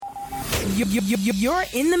You're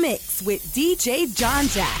in the mix with DJ John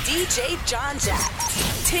Jack. DJ John Jack.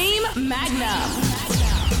 Team Magnum.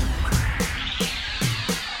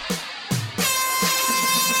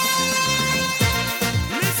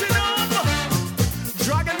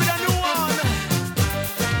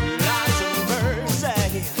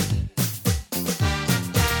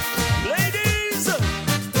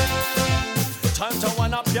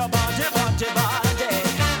 Your body, body, body.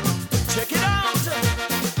 Check it out.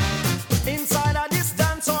 Inside of this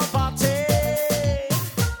dance or party,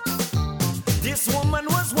 this woman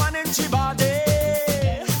was one inch body.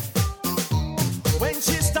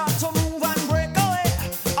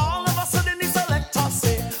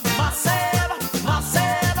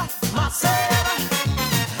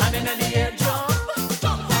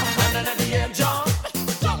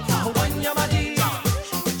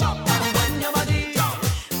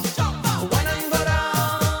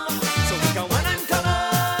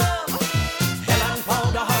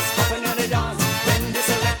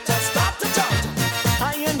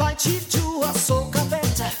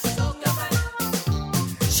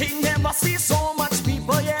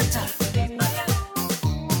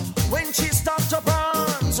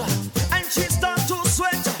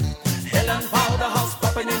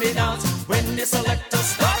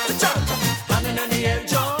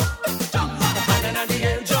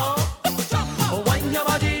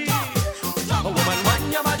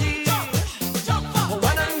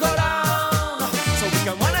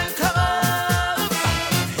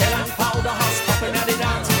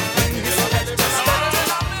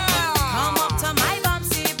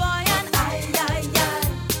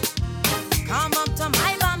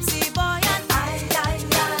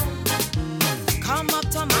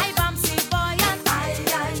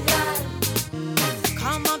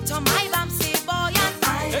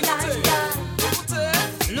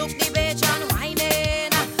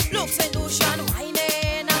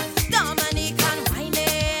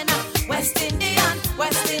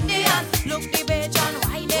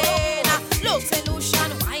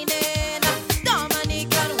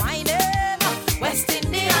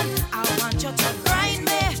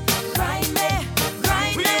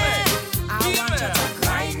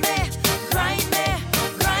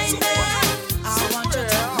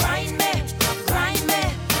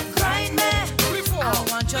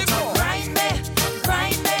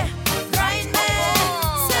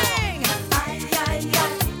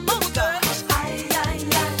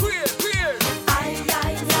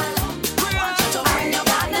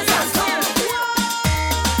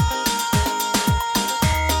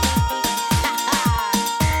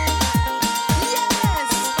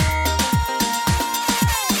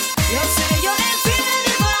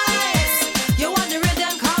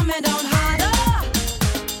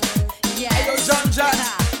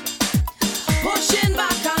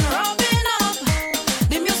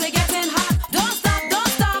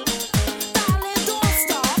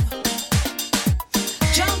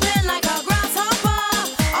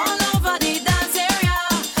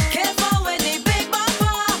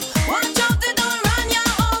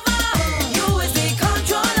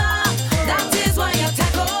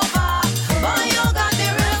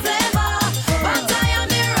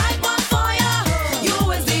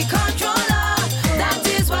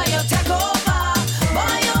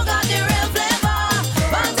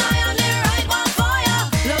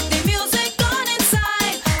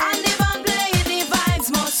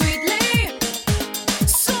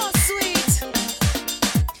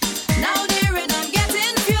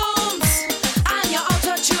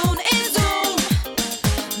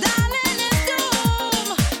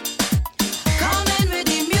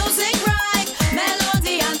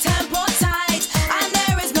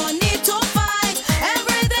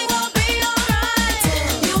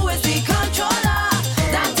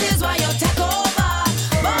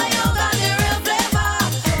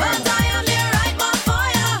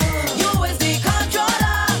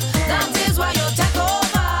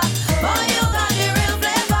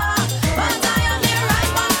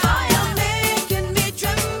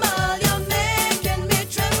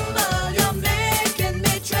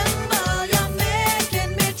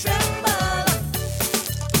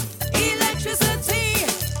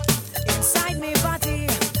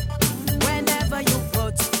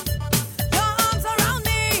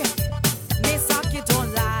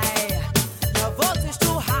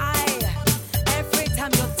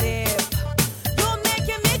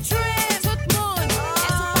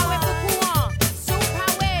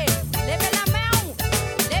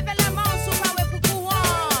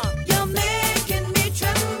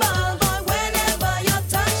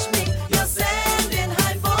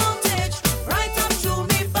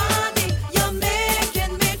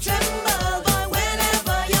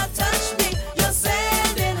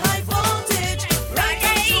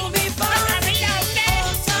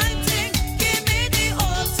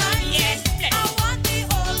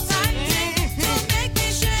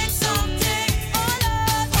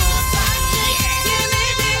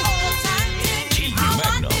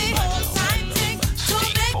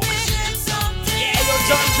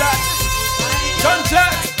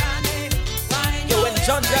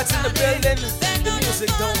 Cats in the building, the music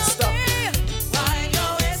don't stop. Wind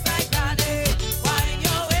your waist like granny. Wind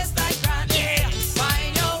your waist like granny. Yes.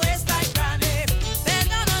 Wind your waist like granny. Bend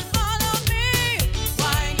down and follow me.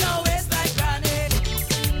 Wind your waist like granny.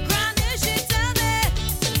 Granny, she tell me,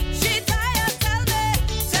 she tired, tell me,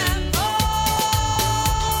 tempo.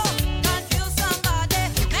 Can't kill somebody.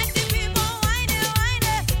 Make the people whine it, whine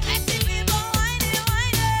it. Make the people whine it,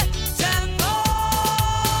 whine it. Tempo.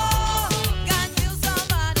 Can't kill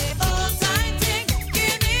somebody. Old time thing,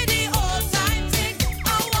 give me the old time thing.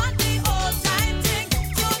 I want the old time thing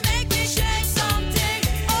to make me shake something.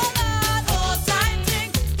 Oh Lord, old time thing,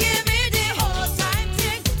 give me the old time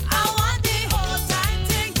thing. I want the old time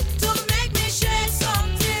thing to make me shake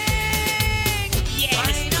something.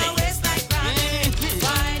 Wind your waist like granny.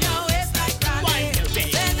 Wind your waist like granny.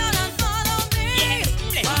 Bend down and follow me.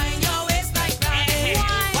 Wind your waist like granny.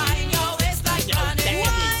 Wind your waist like granny.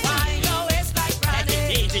 Wind your waist like granny.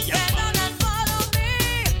 Bend down and follow me.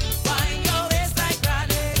 Wind your waist like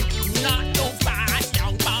granny. Not too fast,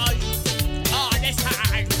 young boy. All this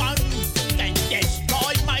hard fun can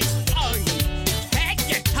destroy my spine. Take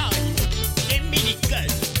your time. Give me the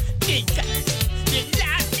good, the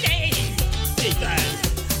lovely, the good.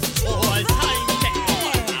 All time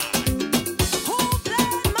Who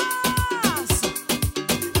played Mars?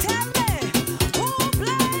 Tell me, who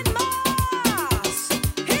played Mars?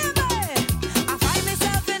 Hear me. I find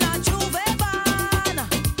myself in a Juve van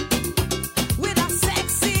with a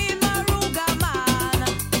sexy Maruga man.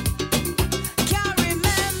 Can't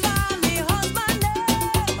remember me husband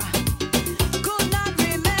name. Could not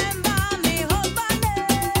remember me husband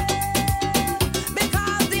name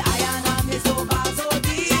because the iron on me so bad, so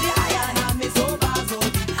deep. The iron on me so bad, so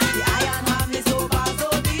deep. The iron on me so bad, so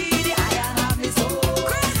deep. The iron on me so.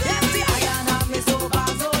 Yes, the iron on me so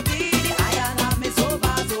bad, so deep. The iron on me so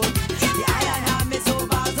bad, so deep. The iron on me so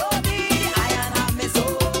bad, so deep. The iron on me so.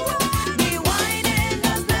 The whining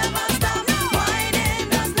does never stop. Whining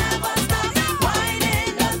does never stop.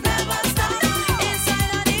 Whining does never stop.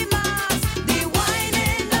 Inside of the mask, the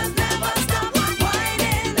whining does never stop.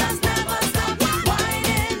 Whining does never stop.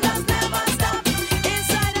 Whining does never stop.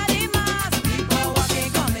 Inside of the mask, people walking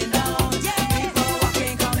coming down. People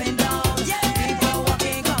walking coming down. People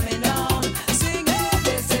walking coming down. Singing,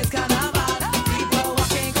 this is carnival. People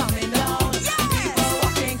walking coming down. People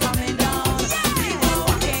walking coming down. People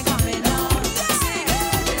walking coming down.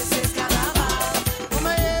 Singing, this is carnival.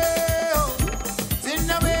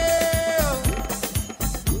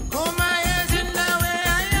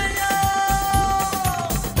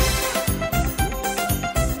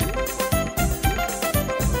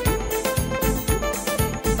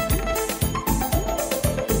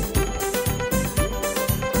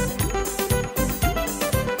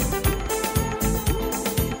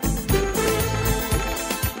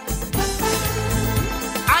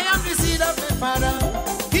 I am the seed of my father.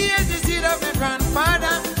 He is the seed of my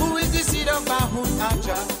grandfather, who is the seed of Bahut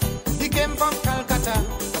Aja. He came from Calcutta,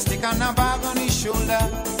 a stick and a bag on his shoulder.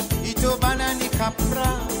 He took banana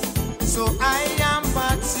capra. So I am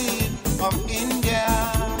part seed of India.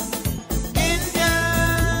 India.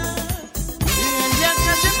 The Indians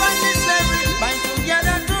worship and the slavery, bind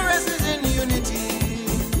together to rest in unity.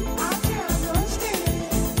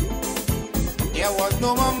 There was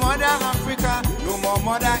no more mother Africa, no more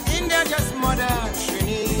mother India, just mother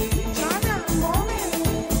Trini.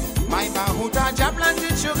 My Bahuta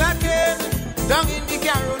planted sugar cane down in the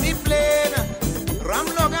Caroni plain. Ram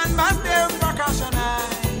Logan Basdale Prakashanai.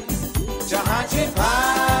 Jahaji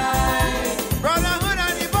Pai. Brotherhood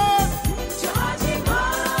on the boat. Jahaji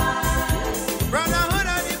Pai. Brotherhood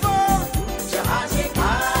on the boat. Jahaji Pai.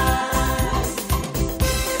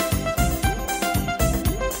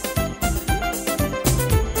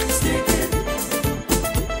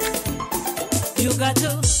 You got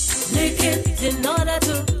to lick it in order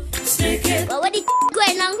to stick it. Well, what the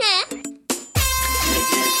going on here?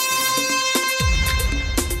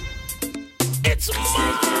 It's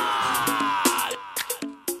mad.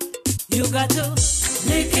 You got to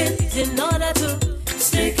lick it in order to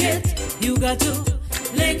stick it. You got to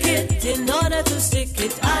lick it in order to stick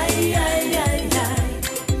it. Aye, aye, aye,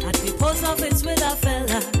 aye. At the post office with a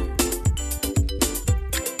fella,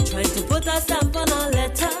 trying to put a stamp on a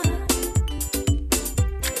letter,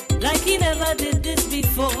 like he never did this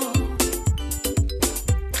before.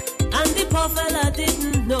 And the poor fella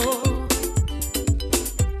didn't know.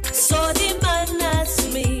 So the man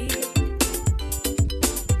asked me,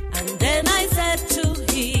 and then I said to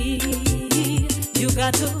him, you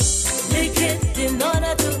got to lick it in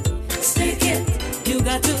order to stick it. You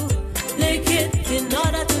got to lick it in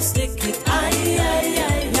order to stick it. Aye, aye,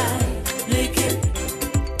 aye, aye. Lick it.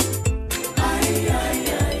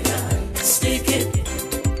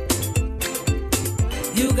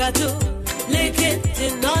 got to lick it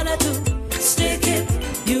in order to stick it.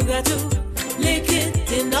 You got to lick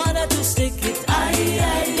it in order to stick it. Aye,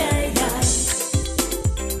 aye, aye, aye.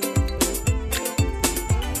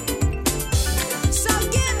 So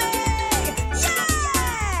give me,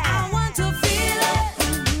 yeah. I want to feel it.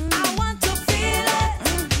 I want to feel it.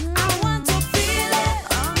 I want to feel it.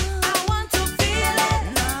 I want to feel it.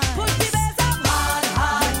 Push the bass up hard,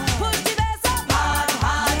 hard. Push the bass up hard,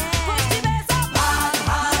 hard. Push the bass up hard,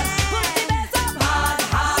 hard. Push the bass up hard,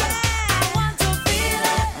 hard. I want to feel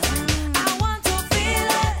it. I want to feel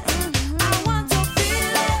it. I want to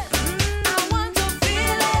feel it. I want to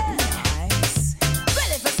feel it. Nice.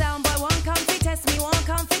 Well, if a sound boy won't come fi test me, won't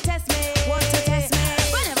come fi test me. Want to test me?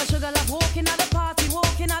 Whenever Sugar Love walking out the party,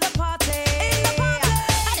 walking out the party. In the party.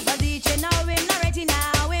 And if a DJ know him not ready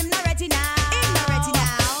now, him not ready now. Him not ready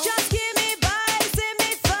now. Just give me vibes in me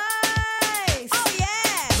face. Oh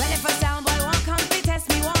yeah. Well, if a sound boy won't come fi test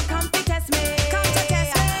me, won't come fi test me. Come to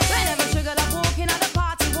test me. Whenever Sugar Love walking out the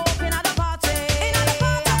party, walking out the party. In the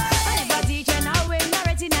party. And if a DJ know him not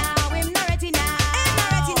ready now, him not ready now. Him not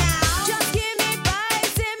ready now. Just give me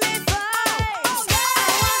vibes in me face. Oh yeah. I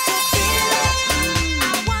want to feel it. I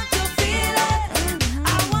want to feel it. I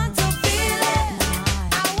want to feel it. I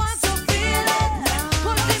want to feel it.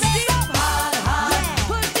 Push the bass up hard, hard.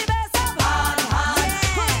 Push the bass up hard, hard.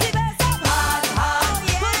 Push the bass up hard, hard.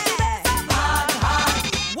 Push the bass up hard, hard.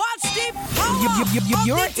 Watch the power.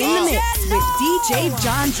 You're in the mix with DJ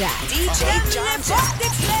John Jack. DJ John Jack.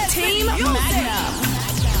 Team Magnum.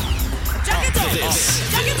 This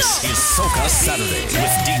is Soca Saturday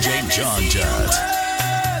with DJ John Jett.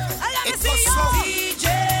 DJ,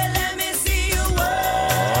 let me see you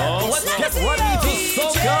work. Let's get ready to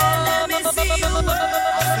soca. Let me see you work.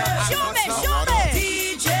 Show me.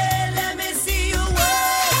 DJ, let me see you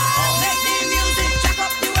work. Make the music jack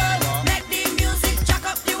up the world. Make the music jack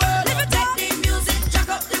up the world. Make the music jack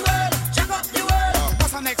up the world. Jack up the world.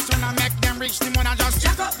 What's the next tune I make them reach the one I just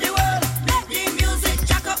Jack up the world. Make the music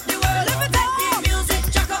jack up the world. Make the music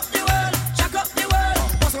jack up the world. Jack up the world.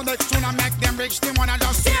 What's the next tune I make them reach the one I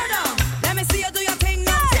just Tear down. Let me see you do your thing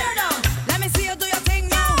now. Tear down. Let me see you do your thing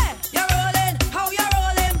now. You're rolling. How you're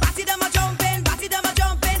rolling. Batty them a jumping. Batty them a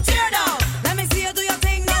jumping. Tear down. Let me see you do your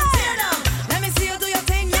thing now. Tear down. Let me see you do your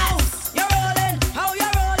thing now. You're rolling. How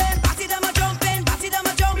you're rolling. Batty them a jumping. Batty them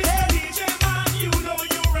a jumping. DJ man, you know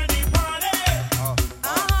you ready party.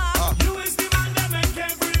 You is the man that make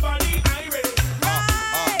everybody irate.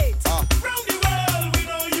 Right. Round the world, we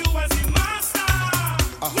know you as the master.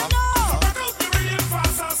 You know. Rock out the rhythm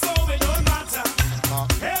faster, so it don't matter.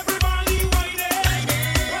 Everybody whining,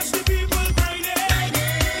 watch the people grinding.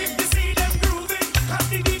 If you see them grooving, have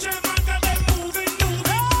the DJ man got them moving.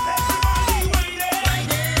 Everybody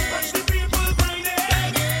whining, watch the people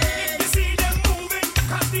grinding. If you see them moving,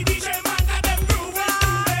 have the DJ man got them grooving.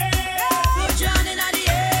 Put your hand in the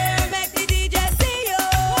air, make the DJ see you.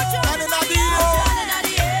 Put your hand in the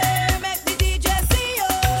air, make the DJ see you.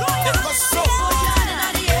 Put your hand in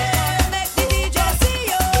the air, make the DJ see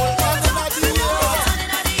you. Put your hand in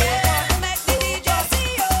the air, make the DJ see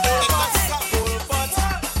you.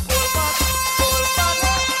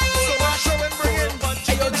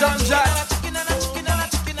 Hey, yo, John Jack.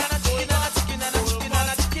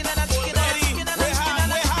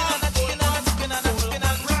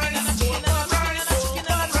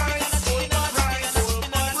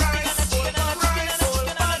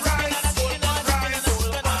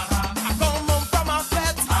 I come home from a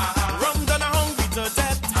fete, rum done a hungry to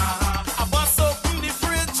death. I bust open the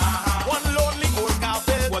fridge, one lonely old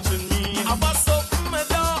carpet watching me. I bust open my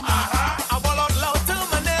door, I ball out loud to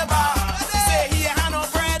my neighbor. Say he had no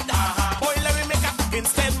bread, boy let me make a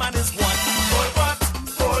instead man is one. Full pot,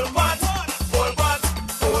 full pot, full pot,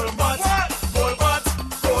 full pot, full pot,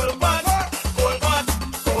 full pot, full pot,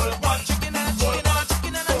 full pot. Chicken and a chicken and a chicken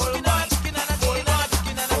and a chicken and a chicken and a chicken and a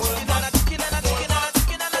chicken and a chicken and a chicken and a chicken and a chicken and a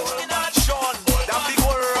chicken and a Sean, that big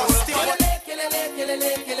old rusty one.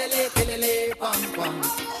 Kilele pam pam.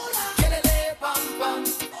 Kilele pam pam.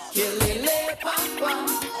 Kilele pam pam.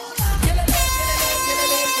 Kilele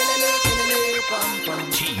pam pam.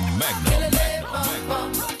 Team Magnum. Kilele pam pam.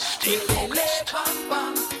 Kilele pam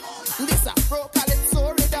pam. This a pro calypso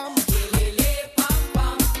rhythm. Kilele pam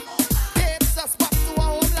pam. Takes us back to our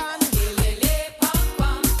homeland. Kilele pam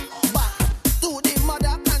pam. Back to the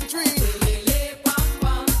mother country. Kilele pam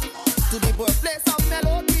pam. To the birthplace of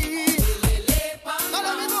melody. Kilele pam pam. Now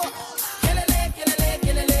let me go. Kilele, kilele,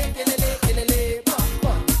 kilele, kilele, kilele pam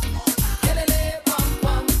pam. Kilele pam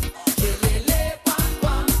pam. Kilele pam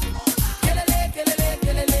pam. Kilele, kilele,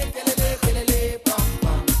 kilele, kilele, kilele pam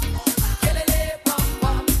pam. Kilele pam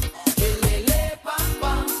pam. Kilele pam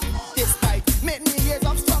pam.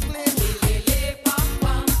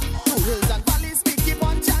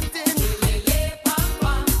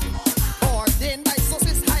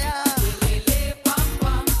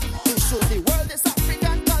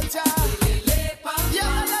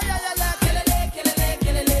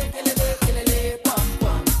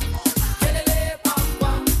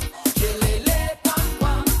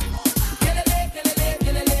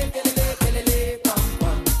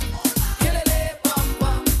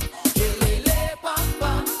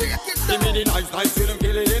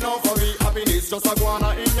 just a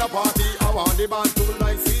guana in your party. I want the band to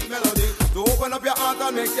like sweet melody. To open up your heart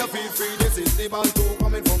and make you feel free. This is the band too,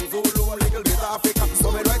 coming from Zulu, a little bit Africa.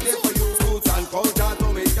 Coming right there for you, roots and culture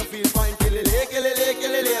to make you feel fine. Kilele, kilele,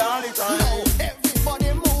 kilele, all the time.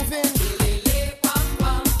 Everybody moving. Kilele, pam,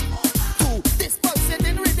 pam. To this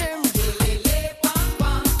pulsating rhythm. Kilele, pam,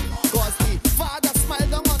 pam. Cause the Father smiled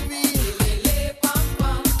down on me. Kilele, pam,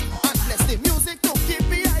 pam. And bless the music to keep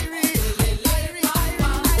me irie. Kilele, pam,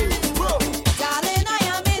 pam. Darling, I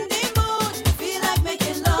am in the mood. Feel like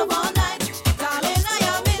making love all night. Darling, I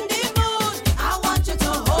am in the mood. I want you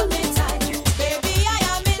to hold me tight. Baby, I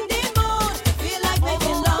am in the mood. Feel like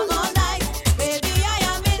making love all night. Baby, I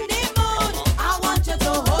am in the mood. I want you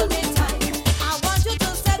to hold me tight. I want you to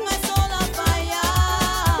set my soul on fire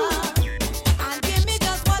and give me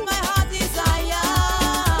just what my heart desire.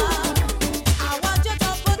 I want you to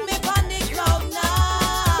put me on the cloud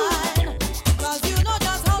nine, 'cause you know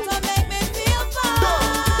just how to make me feel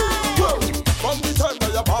fine. From the time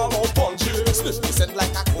that you ball out punchy, sniff me send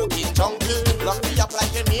like a cocaine junkie. Lock me up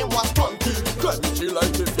like your name was Punky. Clench you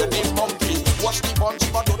like if your name Monkey. Watch the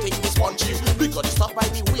bunch, but don't think me spongy. Because it's not by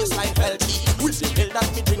the waistline healthy. With the pill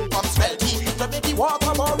that me drink comes healthy. To make the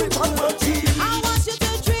water more rich and healthy. I want you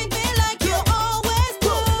to treat me like you always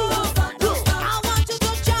do. I want you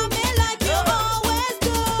to charm me like you always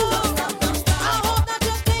do. I hope that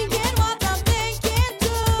you're thinking what I'm thinking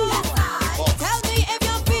too. Tell me if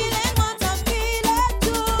you're feeling what I'm feeling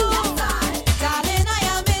too. Darling, I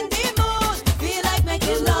am in the mood. Feel like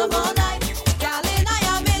making love all night. Darling, I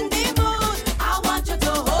am in the mood. I want you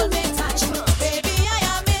to hold me tight. Baby, I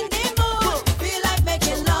am in the mood. Feel like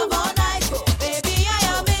making love all night. Baby, I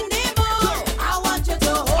am in the mood. I want you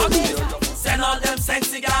to hold me tight. Send all them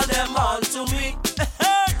sexy gal them all to me.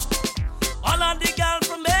 All of the gal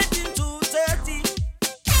from 18 to 30.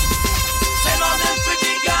 Send all them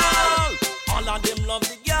pretty gal. All of them love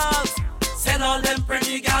the gals. Send all them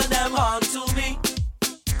pretty gal them all to me.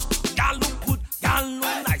 Gal look good, gal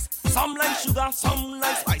look nice. Some like sugar, some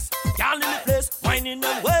like spice. Gal in the place, wine in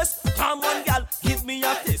the waist. Come on, gal, give me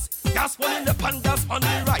a kiss. Gas one in the pan, gas on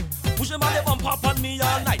the right. Push them on the bump up on me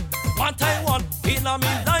all night. What I want in a me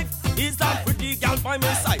life is that pretty gal by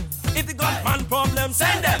my side. If they got man problems,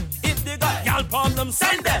 send them. If they got gal problems,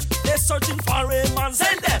 send them. They're searching for a man,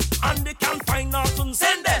 send them. And they can't find nothing,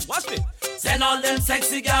 send them. Watch me. Send all them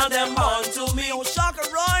sexy gal them on to me. Oh, Shaka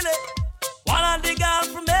Riley. One of the gal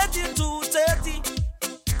from 18 to 30.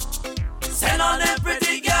 Send all them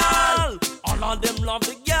pretty gal. All of them love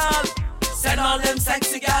the gal. Send all them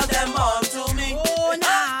sexy gal them on to me. Oh,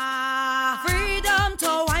 nah. Freedom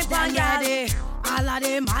to wine pan gaddy. All of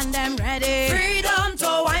them man them ready. Freedom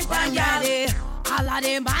to wine pan gaddy. All of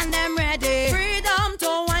them man them ready. Freedom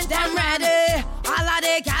to wine them ready. All of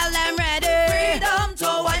the gal them ready. Freedom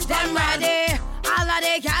to wine them ready. All of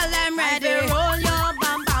the gal them ready. Roll your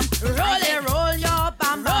bam bam. Roll it, roll your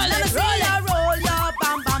bam bam. Roll your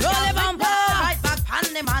bam bam. Roll it bam bam. Right back pan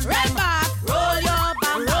the man. Right back. Roll your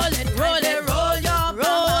bam. Roll it, roll it, roll your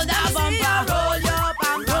roll that bam bam. Roll your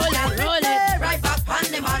bam. Roll it. Right back pan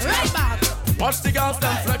the man. Right back. Watch the girls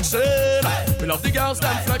them flexing. We love the girls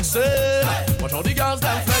them flexing. Watch all the girls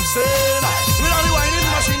them flexing. We love the whining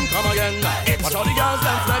machine, come again. Watch all the girls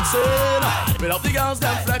them flexing. We love the girls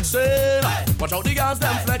them flexing. Watch all the girls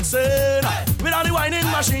them flexing. We love the whining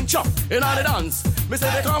machine, chop in all the dance. Me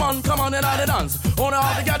say they come on in all the dance. Only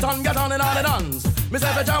all the get on in all the dance. Me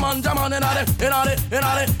say they jam on in all the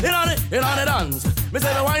dance. Me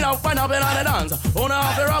say they wind up in all the dance. Only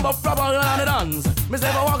all the rub up in all the dance. Me say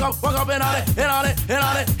they walk up in all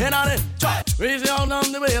the chop. Reach out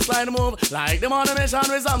on the waistline move. Like them on a mission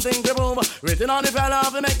with something to prove. Written on the fella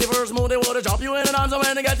to make the first move. They would drop you in the dance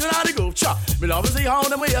when they get you in the groove. Chop. Me love to see how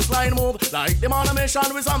the waistline move. Like them on a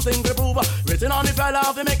mission with something to prove. Written on the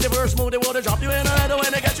fella to make the first move. They would drop you in the dance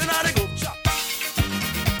when they get you in the groove. Chop.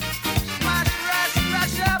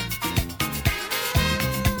 Rush up.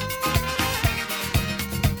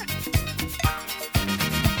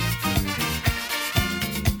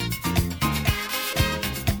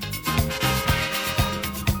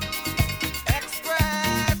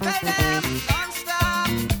 Express, tell them, don't stop.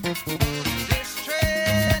 This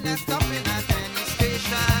train is stopping at any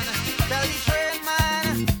station. Tell the train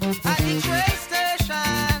man at the train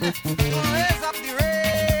station to raise up the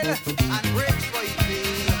rail and brakes for you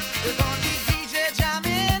feel. There's only DJ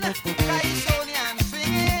jamming, Kaisonian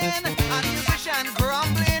singing, and musician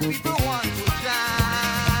grumbling. People want to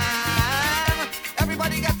jam.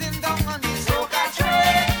 Everybody getting down on the soca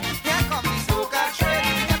train. Here come the soca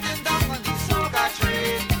train. Getting down on the soca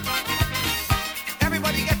train.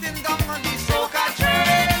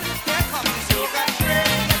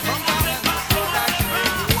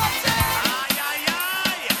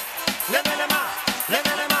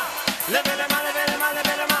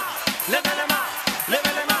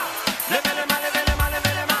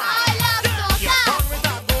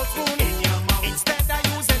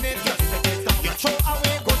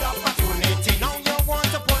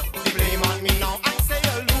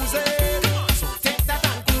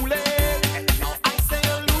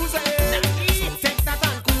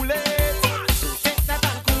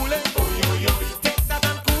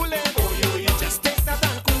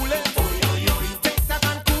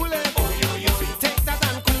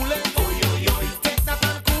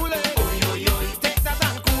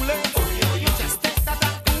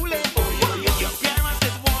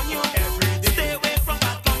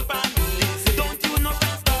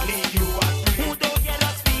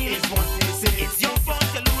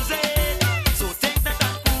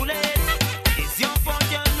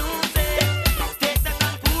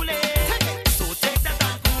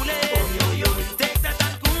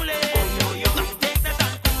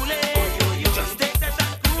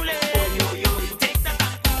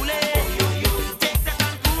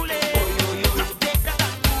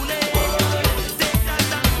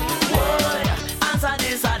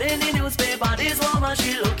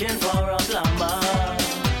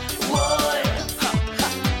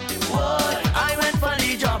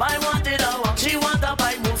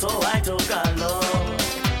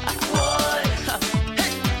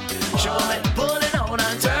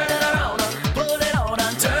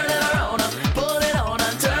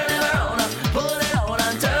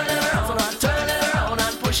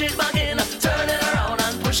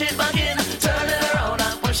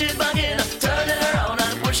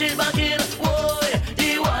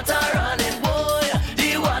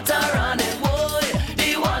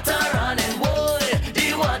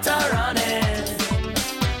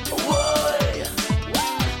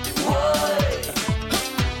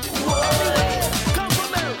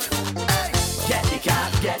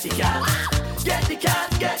 cat. Get the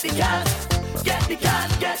cat, get the cat. Get the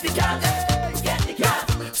cat, get the cat. Hey, get the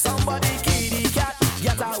cat. Somebody kitty cat,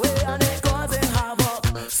 get away and it causing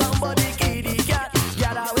havoc. Somebody kitty cat,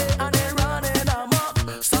 get away and it running amok.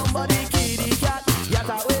 Somebody kitty cat, get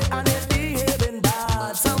away and it behaving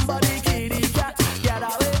bad. Somebody kitty cat, get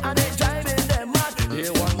away and it driving them mad. They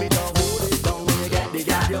want me to hold it down when you get the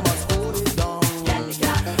cat, you must hold it down. Get the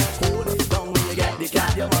cat, hold it down when you get the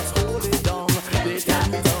cat, you must hold it down. They tell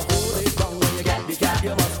me to hold it down when you get the cat,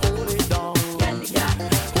 you must hold it down. Get the cat,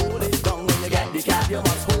 hold it down when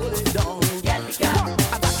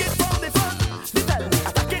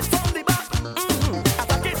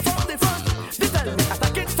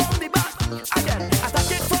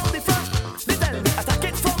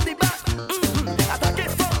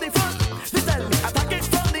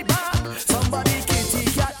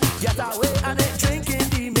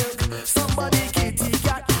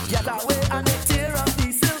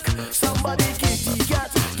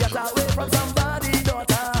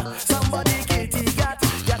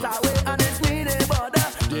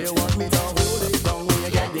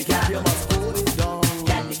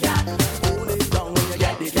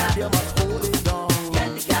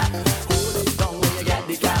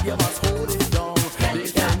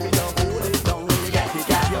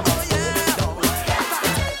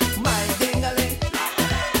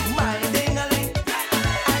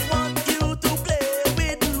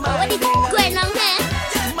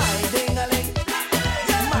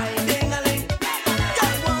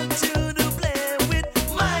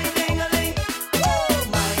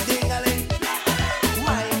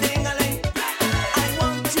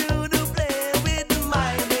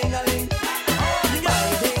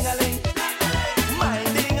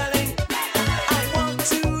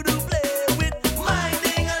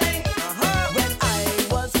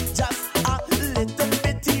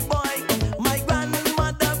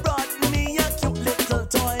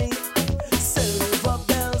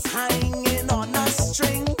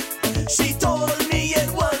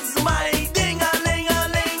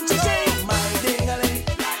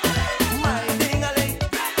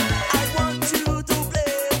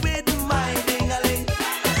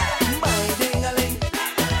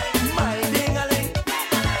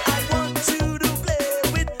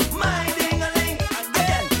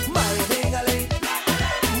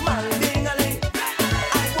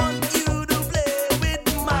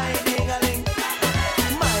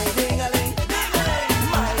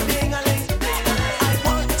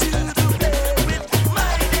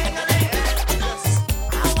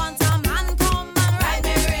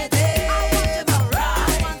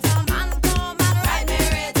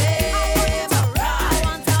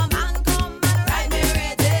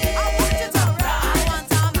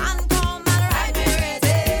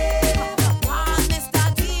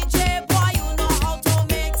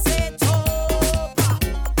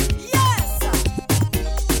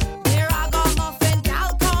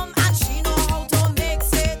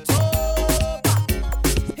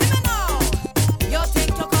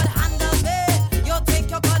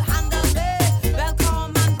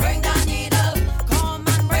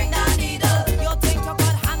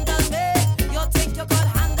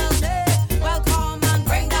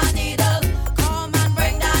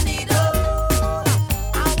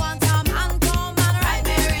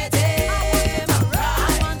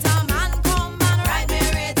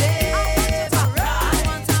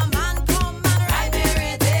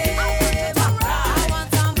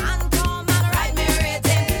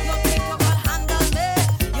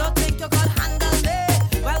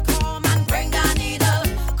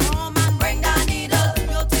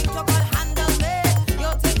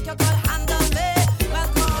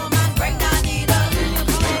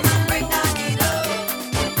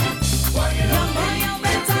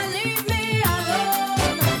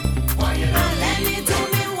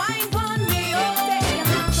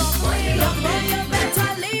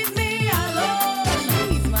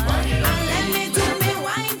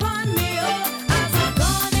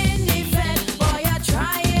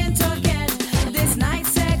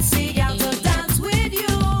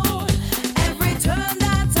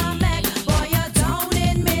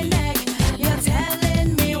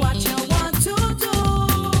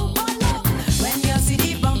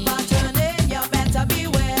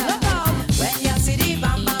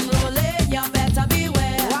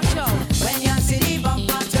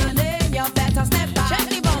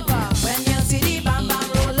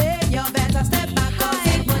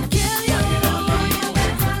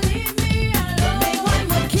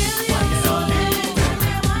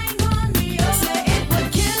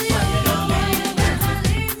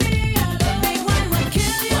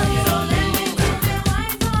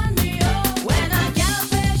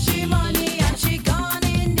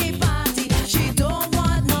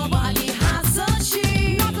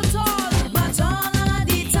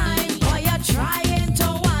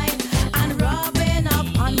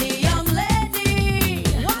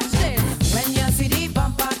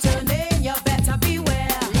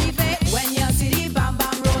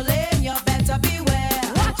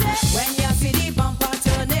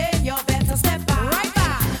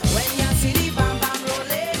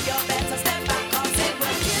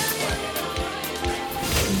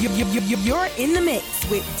You're in the mix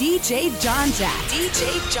with DJ John Jack. DJ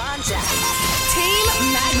John Jack.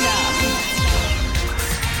 Team Magnum.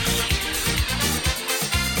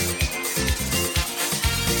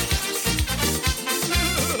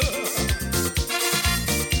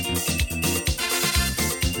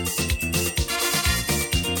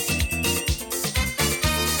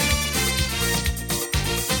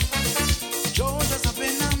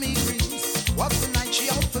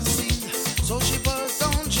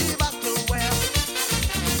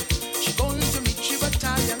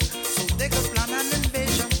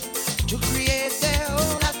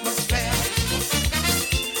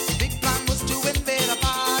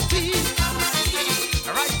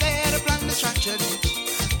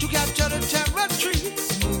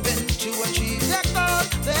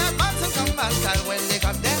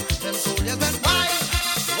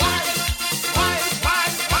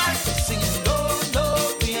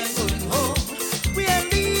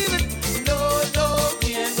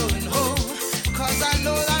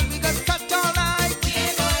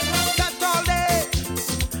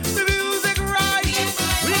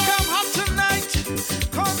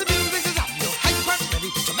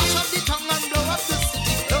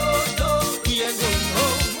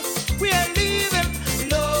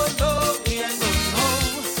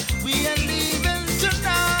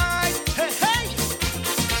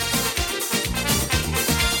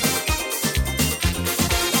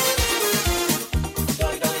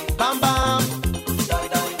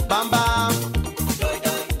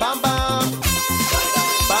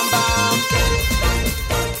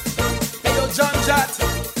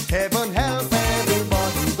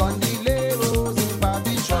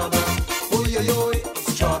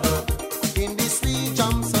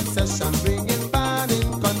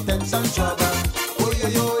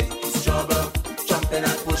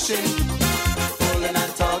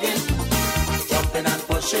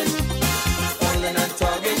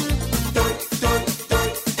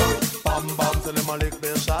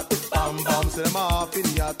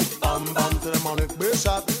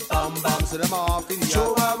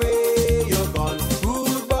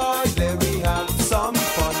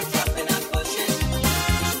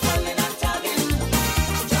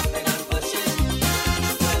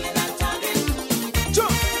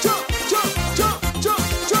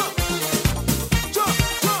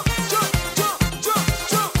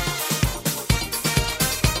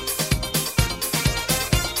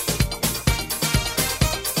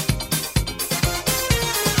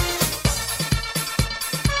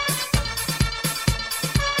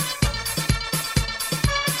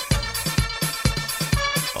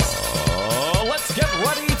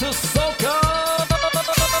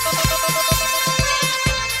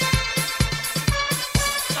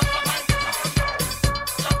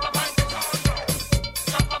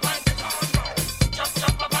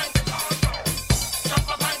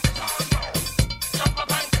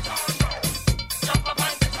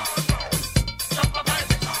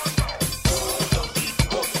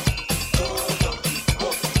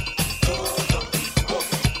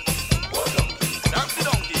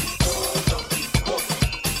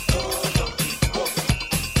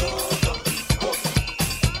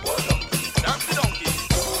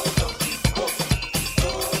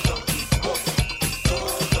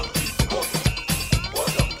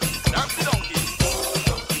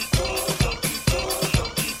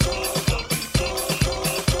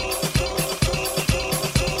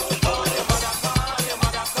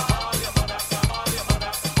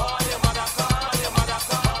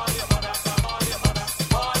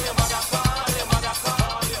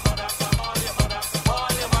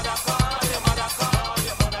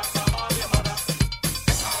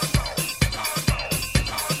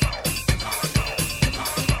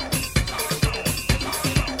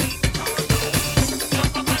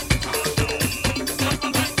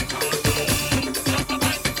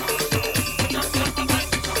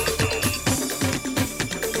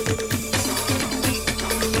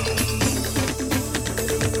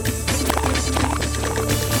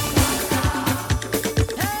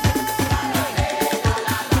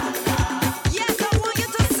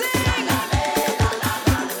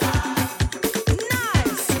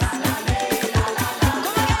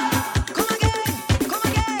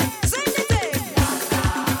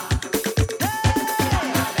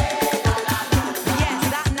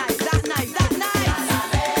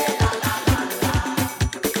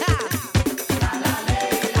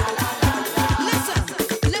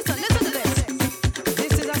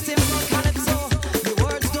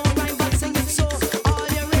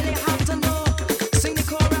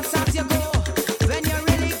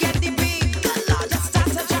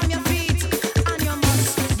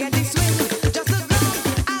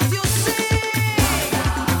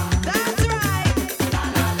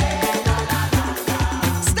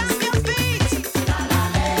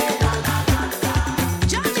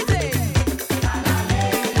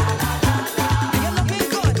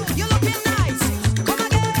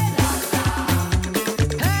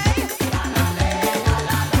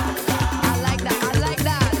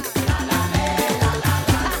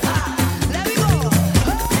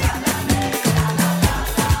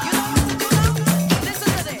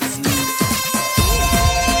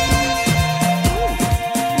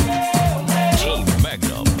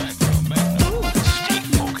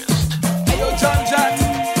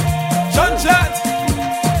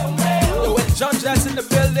 in the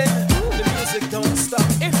building. The music don't stop.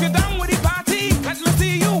 If you're down with the party, let me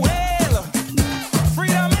see you wail.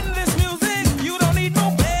 Freedom in this music, you don't need no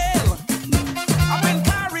bail. Up in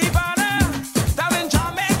Caribana, down in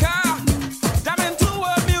Jamaica, jamming to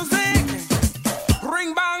world music.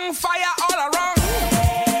 Ring bang fire all around.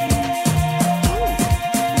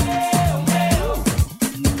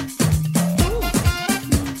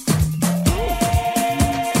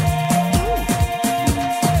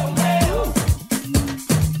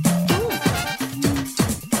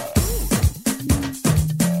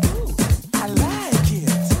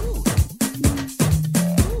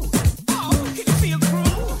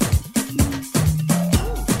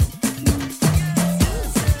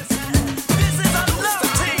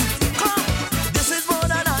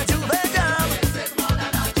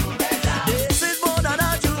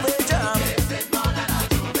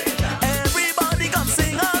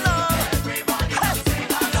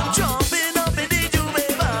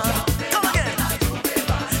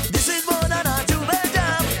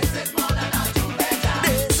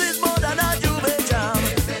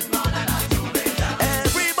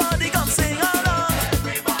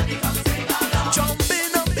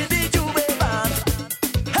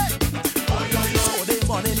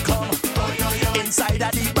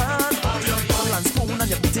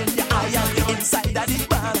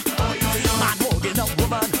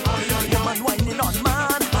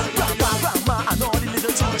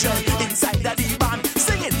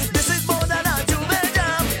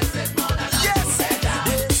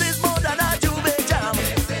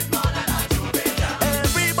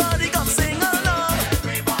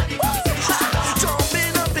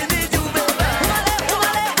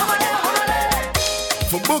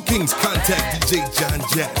 Bookings, contact DJ John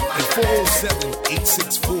Jack at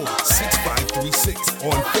 407-864-6536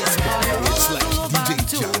 on Facebook /DJ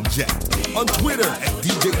John Jack. On Twitter at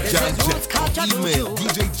DJ John Jack. Email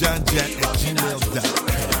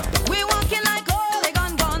djjohnjack@gmail.com. We walking like holy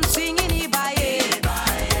gun gun, singing Ibaye.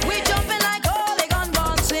 We jumping like holy gun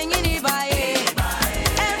gun, singing Ibaye.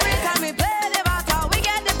 Every time we play the battle, we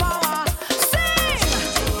get the power. Sing!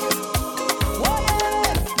 Whoa,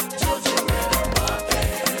 yeah.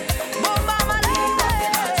 Bomba malele.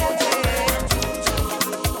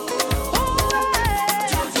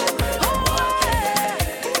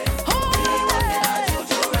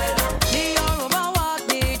 The Yoruba walk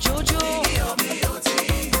the choo-choo.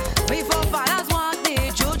 Before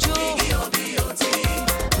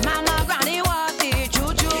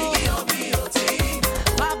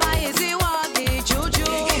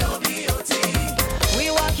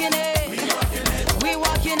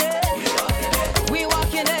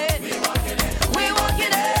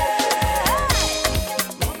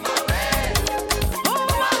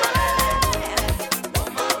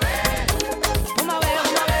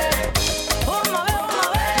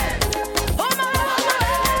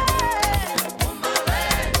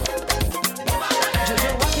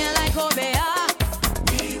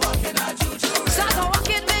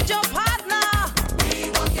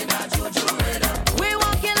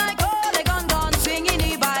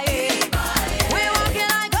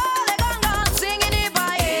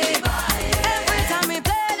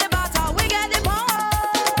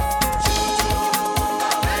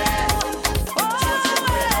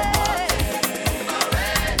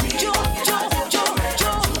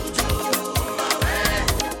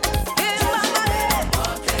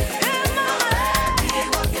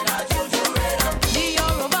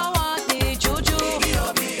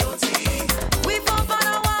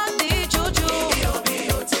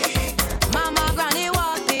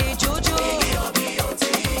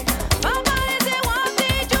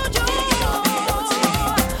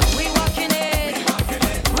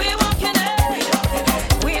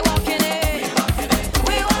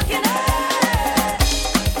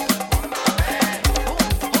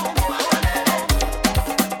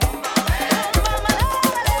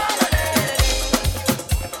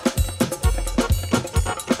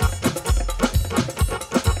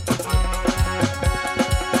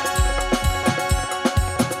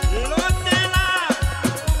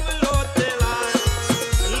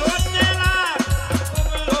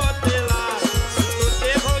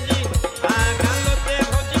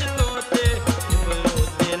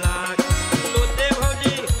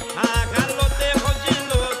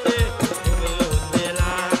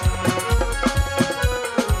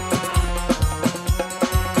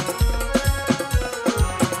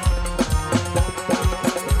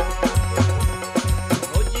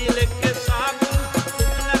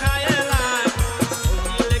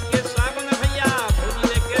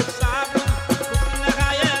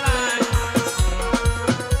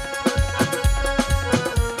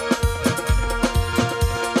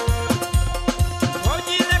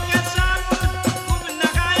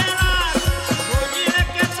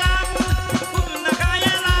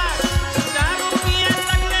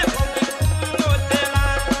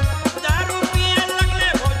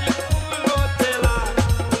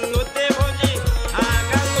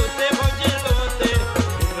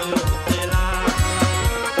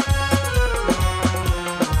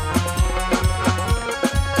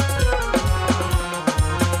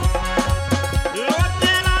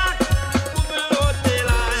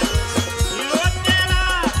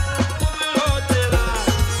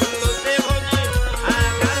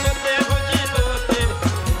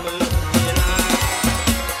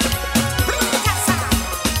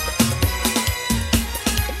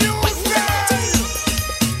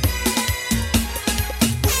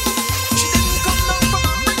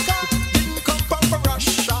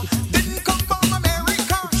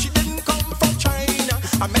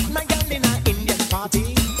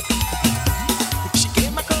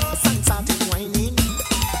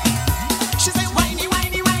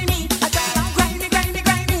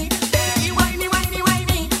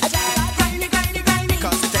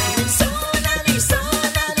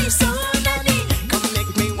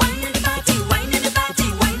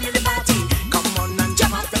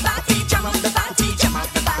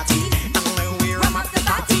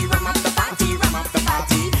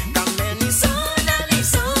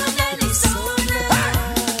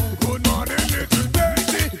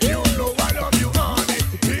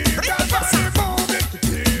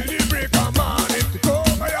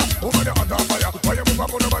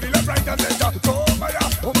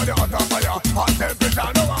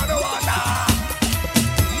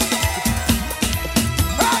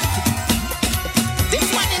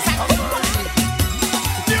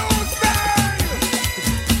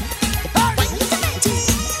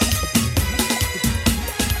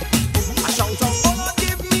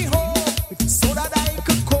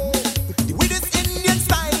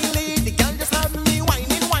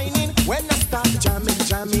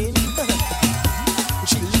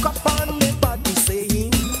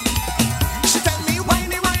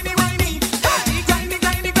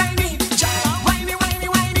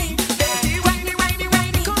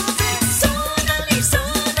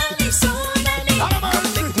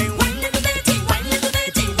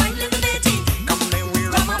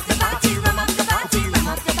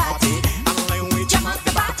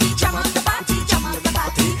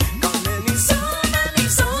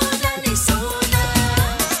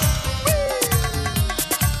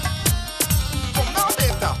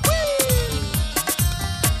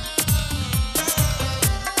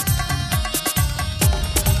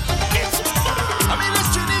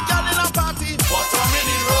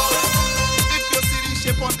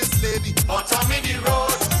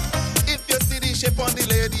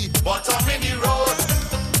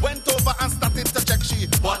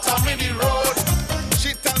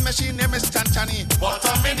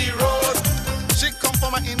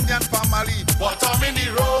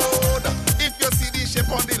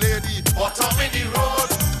bottom in the road.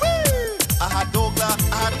 I had Douglas,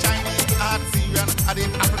 I had Chinese, I had Syrian, I did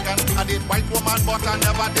African, I did white woman, but I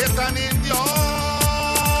never did an Indian.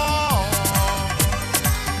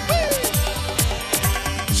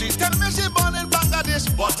 She tell me she born in Bangladesh,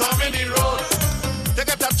 bottom in the road. They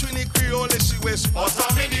get a Trini Creole, she wish,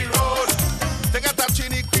 bottom in the road. They get a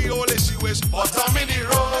Trini Creole, she wish, bottom in the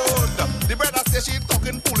road. The brother say she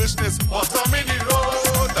talking foolishness, bottom in the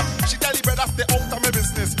road. She tell the brother stay out of my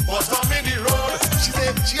business, bottom in the road. She say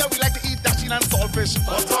she we like to eat dashing and saltfish,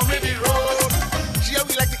 bottom in the road. She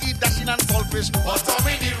we like to eat dashing and saltfish, bottom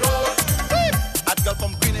in the road. A girl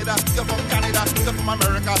from Grenada, girl from Canada, girl from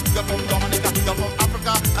America, girl from Dominica, girl from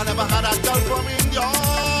Africa. I never had a girl from India.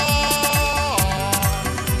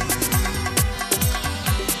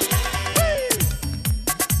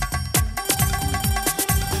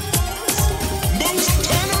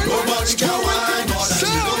 Nobody can whine more than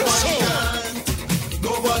me, nobody can.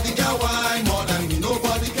 Nobody can whine more than me,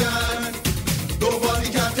 nobody can. Nobody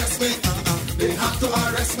can test me, they have to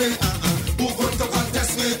arrest me, Who going to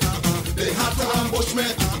contest me, They have to ambush me,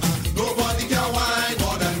 Nobody can whine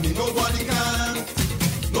more than me, nobody can.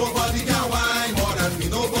 Nobody can whine more than me,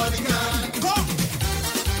 nobody can. Go!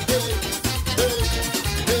 Hey, hey,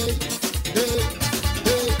 hey, hey,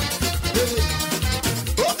 hey, hey.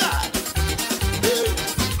 Oh God! Hey,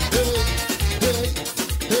 hey, hey,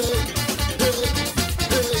 hey, hey,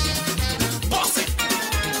 hey. Boss it!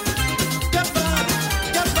 Get bad,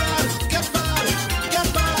 get bad, get bad, get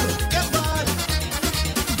bad, get bad.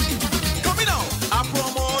 Come now, a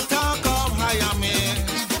promoter come hire me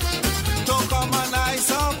to come and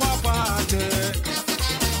ice up a party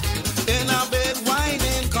in a big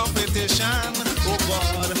whining competition. Oh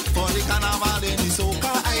God, for the carnival in the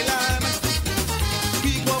Soca Island.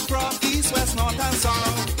 People from east, west, north and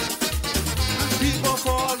south. People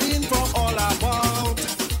falling from all about.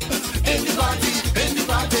 In the party, in the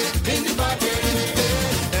party, in the party.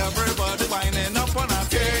 Everybody winding up on a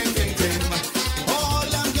ting, ting, ting. All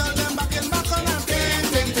them girls, them back on a ting,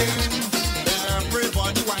 ting, ting.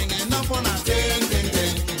 Everybody winding up on a ting, ting,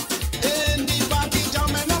 ting. In the party,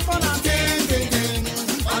 jumping up on a ting, ting, ting.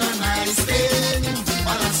 On a nice thing,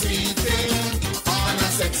 on a sweet thing, on a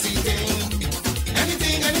sexy thing.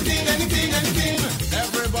 Anything, anything, anything, anything.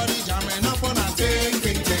 Everybody jamming up on a ting,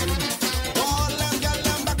 ting, ting. All them girls,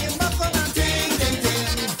 them back on a ting, ting, ting.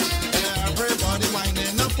 Everybody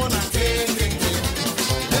winding up on a ting, ting, ting.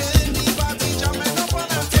 In the party, jamming up on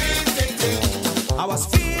a ting, ting, ting. I was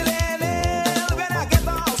feeling ill when I get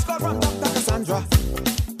the house call from Dr. Cassandra.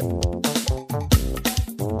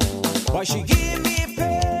 Why she give me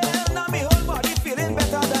pain, now me whole body feeling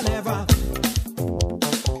better than ever.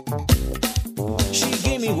 She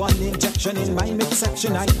gave me one injection in my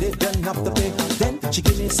midsection, I didn't have to pay. Then she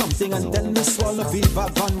gave me something and then me swallow fever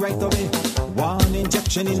gone right away. One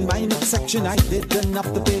injection in my midsection, I didn't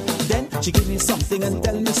have to pay. Then she gave me something and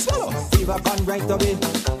then me swallow fever gone right away.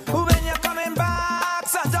 When you're coming back,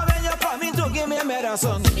 Santa, when you're coming to give me a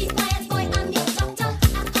medicine. Be quiet, boy, I'm your doctor.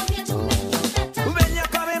 I come here to make you better. When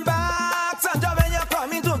you're coming back, Santa, when you're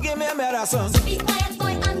coming to give me a medicine. Be quiet,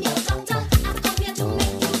 boy, I'm your doctor. I come here to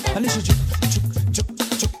make you better. And then she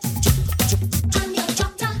I'm your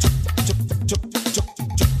doctor.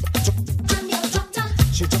 I'm your doctor.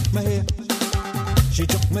 she took my hair, she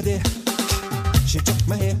took my there, she took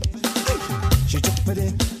my hair, she took my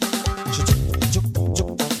there, she took.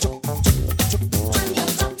 I'm your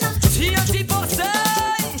doctor. TNT Bossy!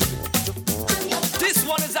 I'm your This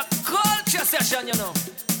one is a culture session, you know.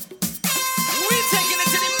 We taking it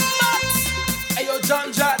to the max. Hey, yo,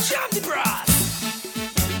 John Jat, jam the brass.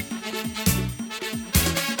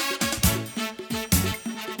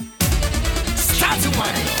 Start to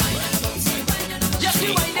wine. Yes, we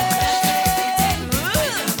wine it.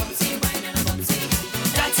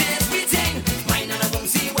 That is beating. Wine and a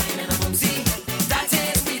boomsy, wine and a boomsy. That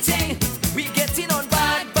is beating. We getting on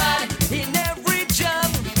bad, bad in every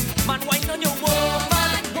jam. Man, wine on your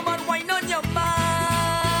woman. Woman, wine on your man.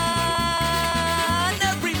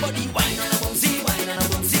 Everybody wine on a boomsy, wine on a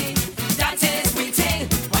boomsy. That is beating.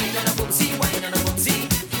 Wine on a boomsy, wine on a boomsy.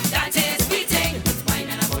 That is beating. Wine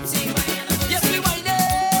on a boomsy, wine on a boomsy. Yes, we wine it.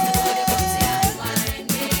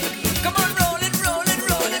 Come on, roll it, roll it,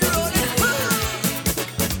 roll it, roll it.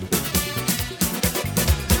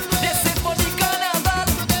 They say for the carnival,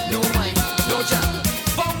 no wine, no jam.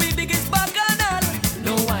 For we biggest bacchanal,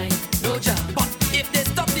 no wine, no jam. But if they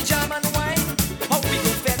stop the jam and wine, how we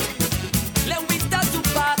go fed? Let we start to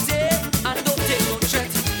party and don't take no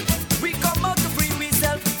threat. We come out to free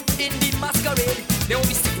ourselves in the masquerade. They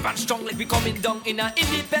only stiff and strong like we coming down in an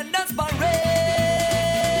independence parade.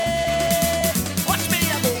 Watch me,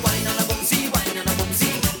 I go wine on a boomsy,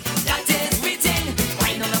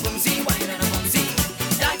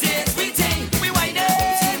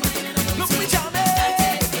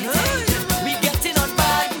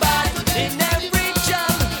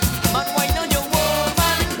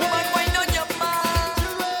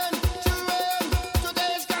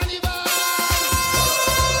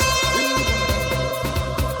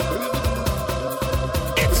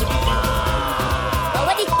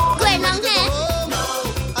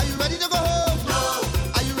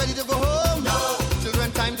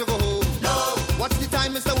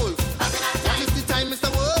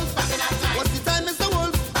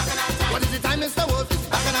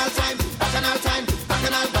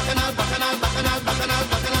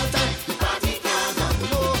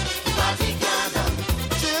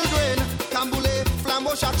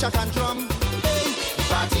 shot and drum. Hey,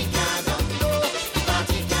 party can't done. No,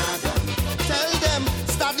 party can't done. Tell them,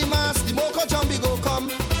 start the mass, the Moko Jumbie go come.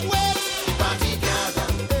 Wait, party can't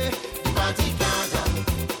done. Hey, party can't done.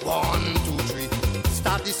 1, 2, 3,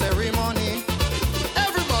 start the ceremony.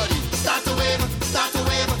 Everybody, start to wave, start to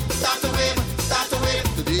wave, start to wave, start to wave.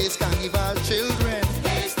 Today's carnival, children.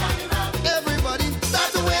 Today's carnival. Everybody, start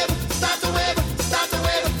to wave, start to wave, start to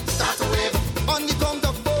wave, start to wave. On the count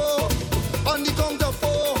of 4, on the count of 4,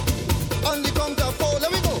 on the count of 4.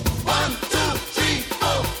 Let me go. 1, 2, 3,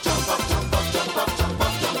 4. Jump up, jump up, jump up, jump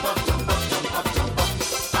up, jump up, jump up, jump up, jump up.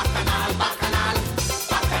 Bacchanal, bacchanal,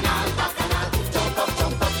 bacchanal, bacchanal. Jump up,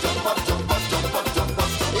 jump up, jump up, jump up, jump up, jump up,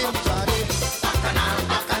 jump up. Bacchanal,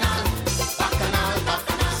 bacchanal, bacchanal,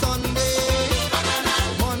 bacchanal. Sunday, bacchanal.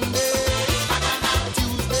 Monday, bacchanal.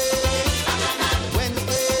 Tuesday, bacchanal.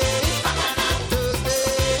 Wednesday, bacchanal. Thursday,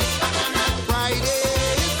 bacchanal. Friday,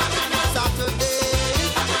 bacchanal. Saturday,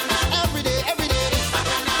 bacchanal. Every day, every day.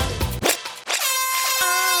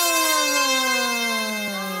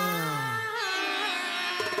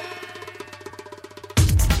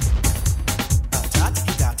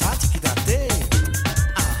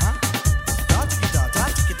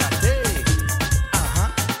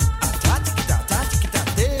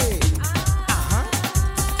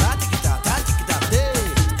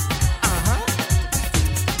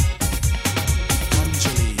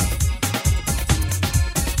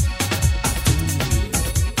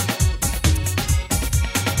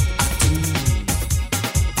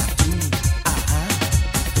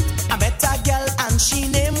 I met a girl and she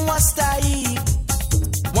name was Tai.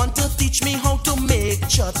 Want to teach me how to make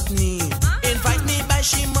chutney. Invite me by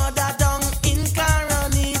she mother down in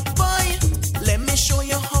Caroni. Boy, let me show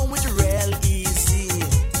you how it real easy.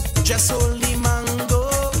 Just only mango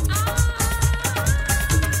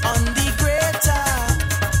on the grater.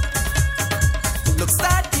 Look,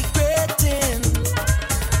 start the grating.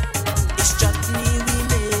 It's chutney we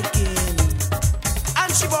making.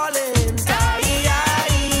 And she ballin'. Tai,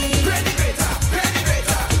 ready grater, ready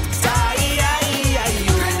grater. Tai, ready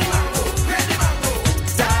mango, ready mango.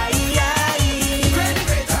 Tai, ready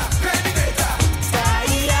grater, ready grater. Tai,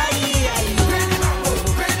 ready mango,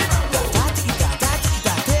 ready mango.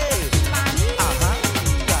 Ta-tiki-ta-ta-tiki-ta-te.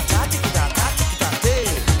 Ta-ta-tiki-ta-ta-tiki-ta-te.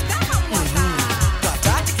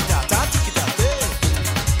 Ta-ta-tiki-ta-ta-tiki-ta-te.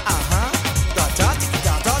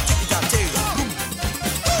 Ta-ta-tiki-ta-ta-tiki-ta-te.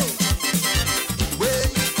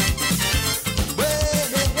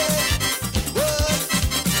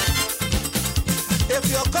 If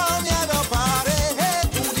you come here to party, hey,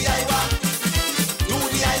 do the Iwa, do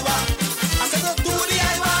the Iwa. I said do the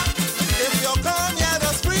Iwa. If you come here to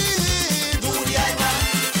spree, do the Iwa,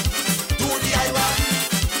 do the Iwa,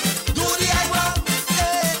 do the Iwa.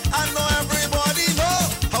 Hey, I know everybody know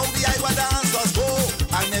how the Iwa dancers go.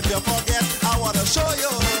 And if you forget, I wanna show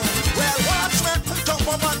you. Well, watch me, jump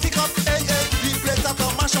up and pick up, hey, hey, the place that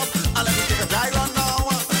come mash up. And let me take a dry run now.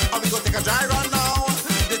 And we go take a dry run now.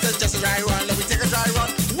 This is just a dry run. Let me take a dry run.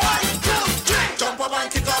 1, 2, 3. Jump up and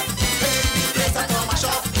kick up. Hey, the place that come mash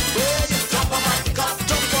up. Hey, jump up and kick up.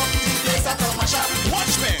 Jump up. The place that come mash up.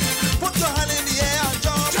 Watch me. Put your hand in the air and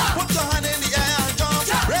jump. Put your hand in the air and jump.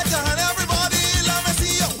 Raise your hand, everybody. Let me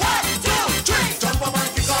see you. 1, 2, 3. Jump up and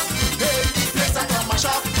kick up. Hey, the place that come mash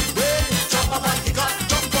up. Hey, jump up and kick up.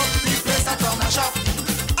 Jump up. The place that come mash up.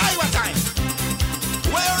 Iowa time.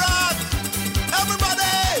 We're on.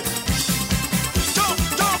 Everybody. Jump,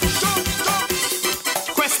 jump, jump, jump.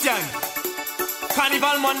 Question.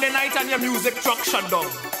 Carnival Monday night and your music truck shut down.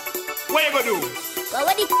 What you gonna do? Well,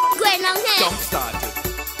 what the going on here? Jump started.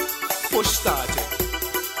 Push started.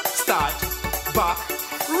 Start. Back.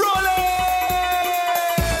 Rolling!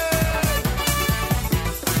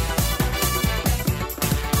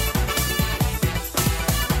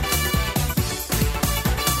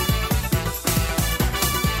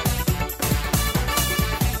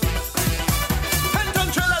 Ten-ton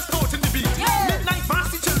trailers caught in the beat. Midnight mass,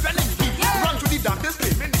 the children in heat. Run to the darkness,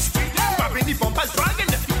 scream in the street. Grabbing the bumpers, dragging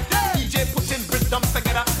the feet. DJ putting rhythms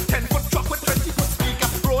together. 10-foot truck with 20-foot speaker.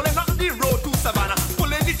 Rolling up the road to Savannah.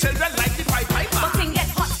 Pulling the children like the Pied Piper. But thing get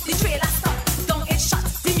hot, the trailer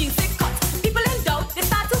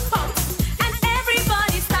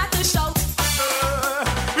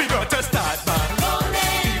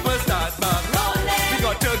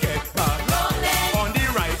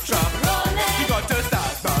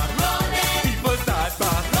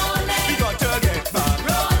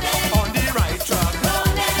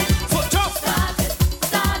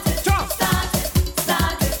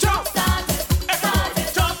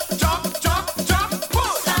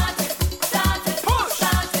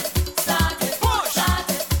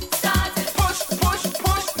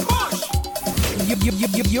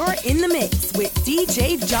You're in the mix with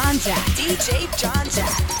DJ John Jack. DJ John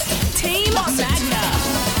Jack. Team Magna.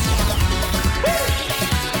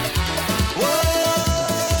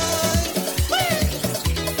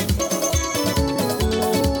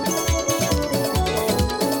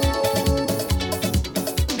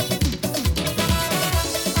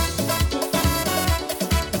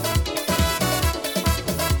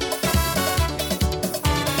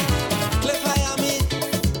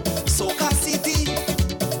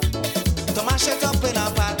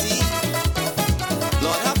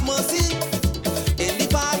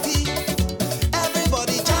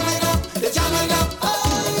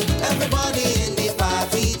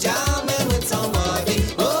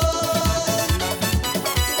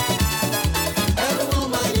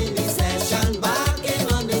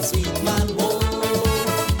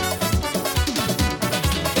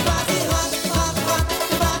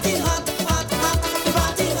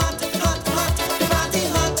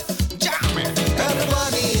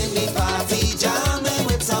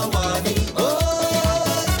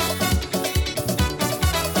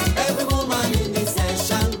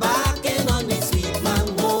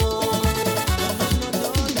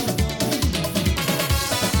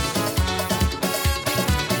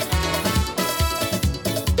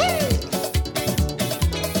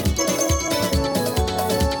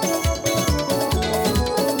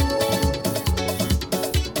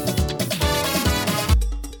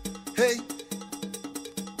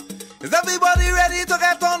 Is everybody ready to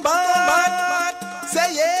get on board?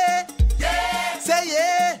 Say yeah. Yeah. Say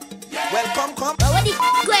yeah. Yeah. Welcome, come. What the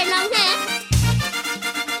going on here?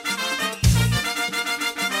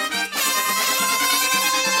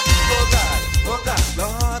 Oh God,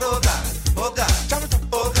 Lord, oh God, oh God, jam it up,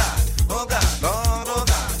 oh God, Lord, oh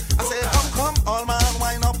God. I say, come, all man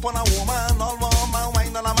wine up on a woman, all woman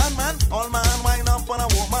wine on a man, all man wine up on a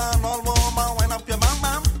woman, all woman wine up your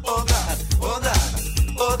man. Oh God, oh God,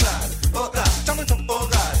 oh God, oh God, jam it up, oh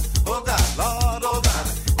God, Lord, oh God.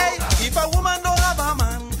 Hey, if a woman don't have a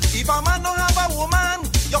man, if a man don't have a woman,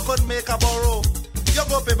 you could make a borrow, you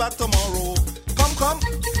go pay back tomorrow. Come.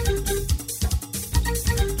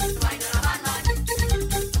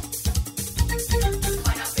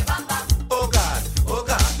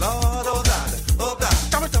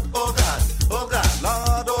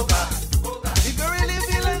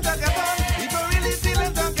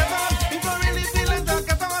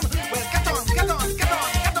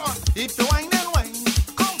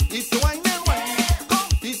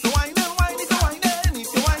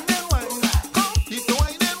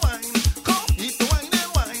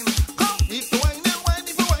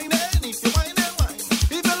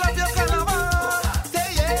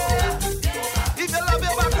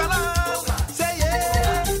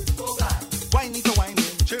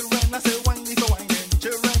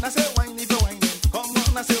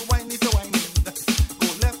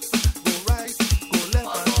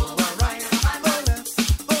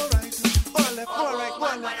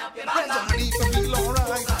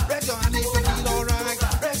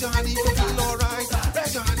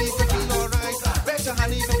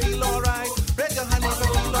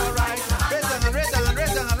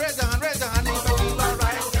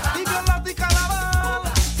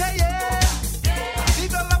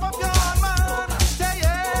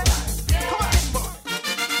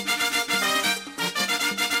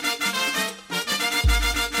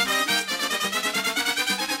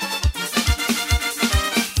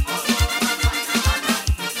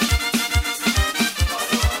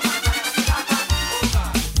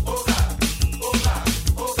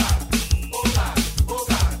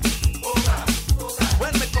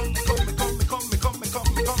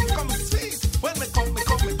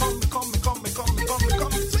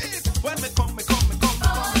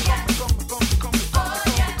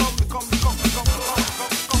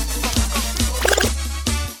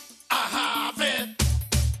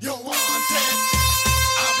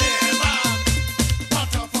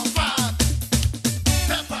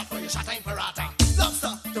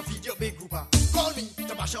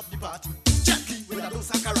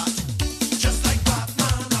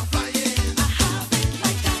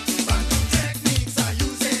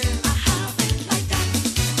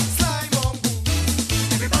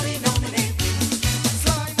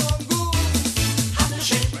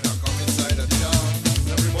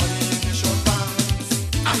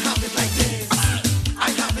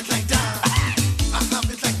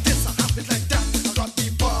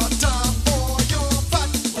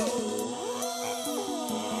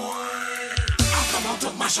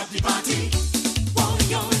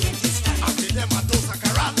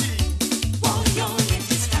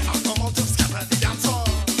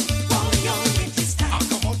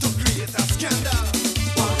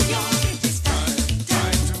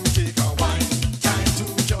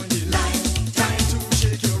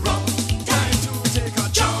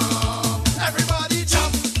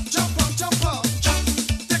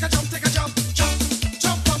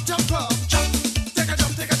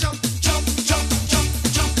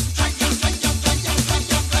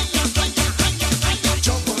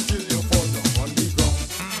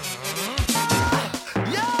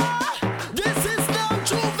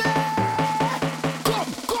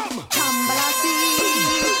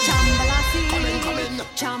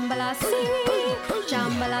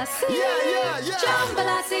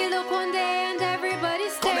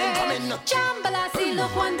 Jambalasi,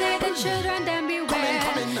 look one day, then children, then beware.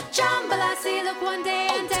 Jambalasi, look one day,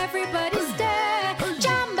 and everybody stare.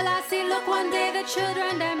 Jambalasi, look one day, the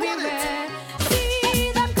children, then beware.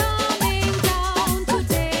 See them coming down to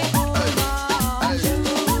take over with fork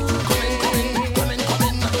in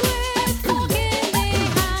their hands, for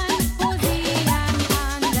thee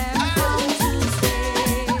and them come to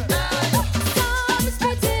stay. Some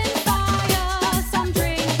spitting fire, some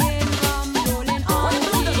drinking rum, rolling on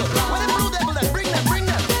the ground.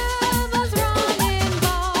 Devils running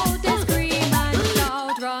bout, they scream and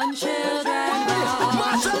shout, run children, run.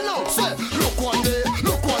 Marshall now say, look one day,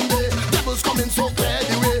 devils coming so clear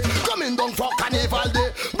the way, coming down for carnival day.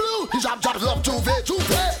 Blue, jab love to play,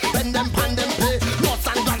 when them pan them play, nuts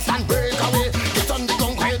and guns and break away. Get on the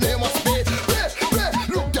gun, cry they must pay. Play,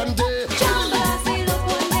 look them day. Jambalasi, look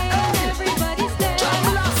one day, and everybody stare.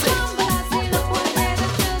 Jambalasi, look one day, the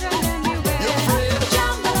children then beware.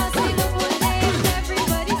 Jambalasi, look one day, and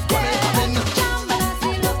everybody stare.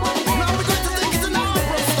 Jambalasi, look one day, Now we're going to take it to now,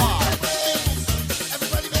 star.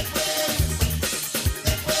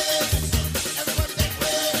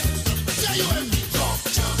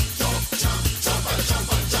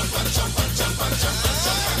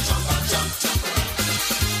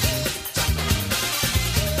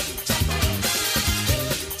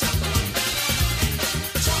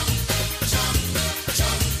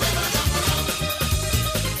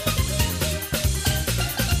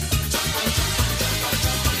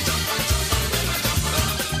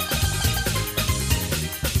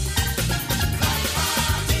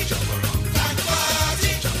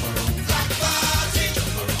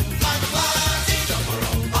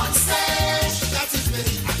 On stage, that is where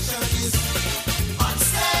the action is. On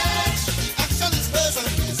stage, the action is first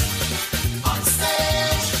and this. On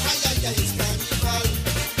stage, it's carnival.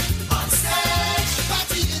 On stage,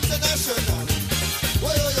 party international. Oh,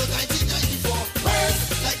 1994, where's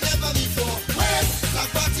like never before? Where's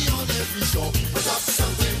like party on every show? Put up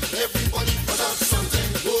something, everybody put up something.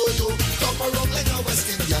 Oh, jump around like a West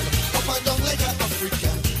Indian, up and down like an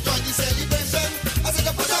African. Join the celebration. I said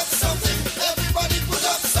to put up something, everybody put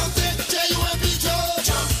up something. J-U-M-P, jump,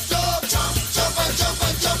 jump, jump, jump, jump and jump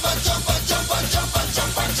and jump and jump and jump and jump and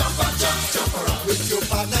jump and jump and jump. Jump around with your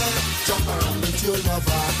partner, jump around with your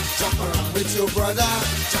lover, jump around with your brother,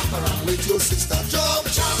 jump around with your sister. Jump,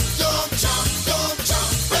 jump, jump, jump, jump, jump.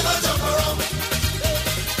 Never jump around.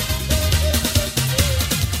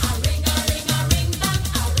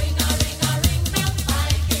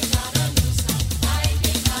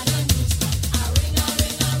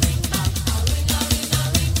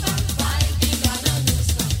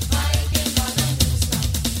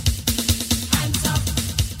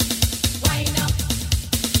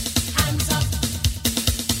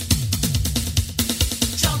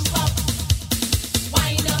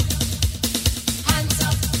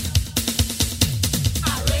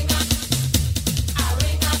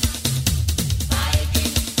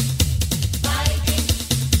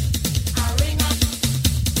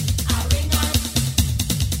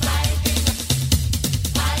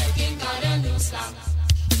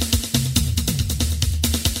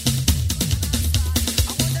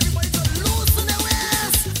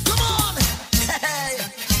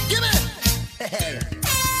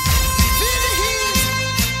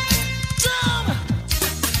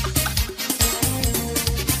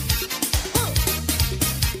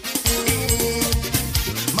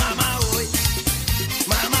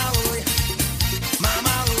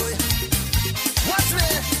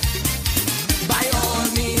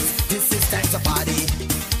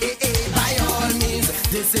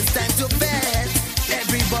 This is time to bet.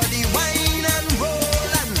 Everybody whine and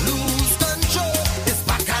roll and lose control. It's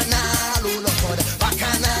bacchanal, oh Lord,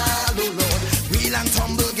 bacchanal, oh Lord. Wheel and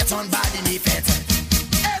tumble, get on body knee fit.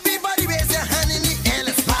 Everybody raise your hand in the air,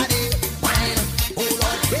 let's party. Whine, oh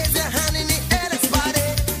Lord, raise your hand in the air, let's party.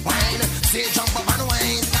 Whine, say jump up and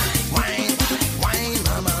whine. Whine, whine,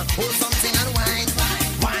 mama, hold something and whine.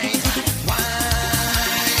 Whine,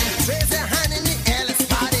 whine. Raise your hand in the air, let's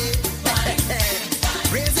party.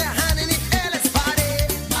 Raise your hand in the air, let's party.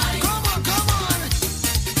 Come on, come on.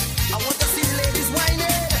 I want to see the ladies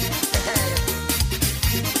whining.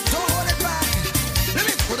 Don't hold it back. Let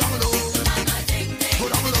me put on low.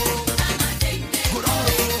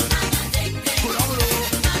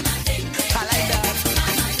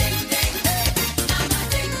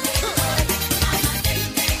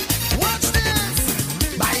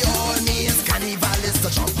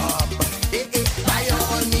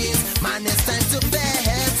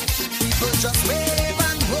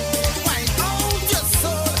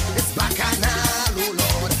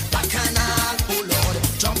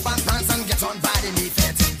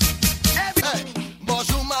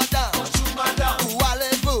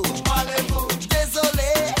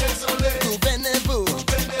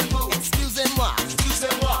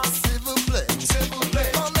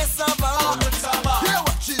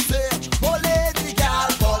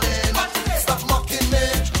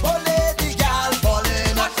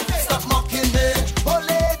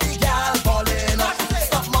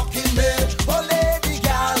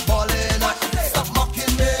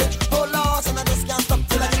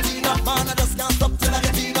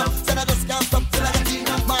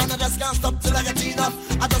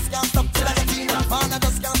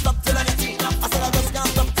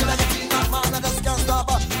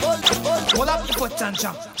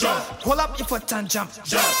 Hold up your foot and jump.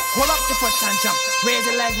 Hold up your foot and jump. Raise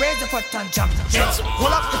your leg, raise your foot and jump.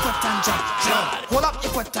 Hold up your foot and jump. Hold up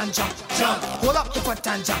your foot and jump. Hold up your foot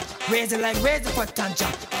and jump. Raise your leg, raise your foot and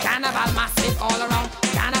jump. Carnival massive all around.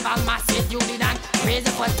 Carnival massive, you did that. Raise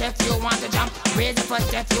your foot if you want to jump. Raise your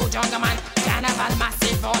foot if you jungle man. Carnival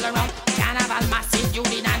massive all around. Carnival massive, you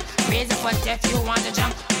did that. Raise your foot if you want to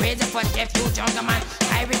jump. Raise your foot if you jungle man.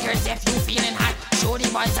 I regrets if you feeling hot. Show the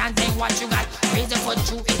boys and then what you got. Raise your foot,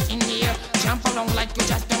 shoot it in the air. Jump around like you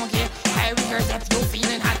just don't care. I regrets if you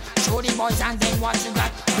feeling hot. Show the boys and then what you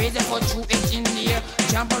got. Raise your foot, shoot it in the air.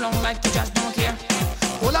 Jump around like you just don't care.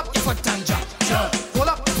 Hold up your foot and jump. Hold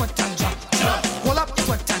up your foot and jump. Hold up your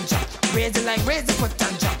foot and jump. Raise your leg, raise your foot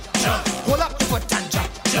and jump. Hold up your foot and jump.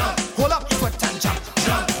 Hold up your foot and jump.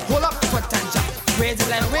 Hold up your foot and jump. Raise your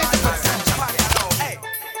leg, raise your foot and jump.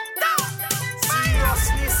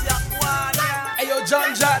 Hey yo,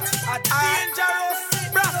 John Jett, a dangerous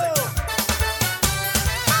brass.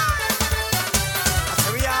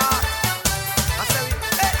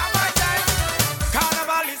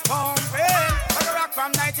 Carnival is pumping, but the rock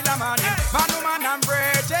from night till the morning. Man, woman, and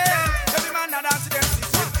virgin. Every man that dance to them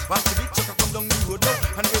system. Watch the beat, check come down the road now.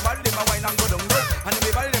 And everybody them a wine and go down now. And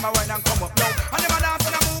everybody them a wine and come up now. And them a dance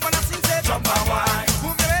and a move and a sing say jump and wine.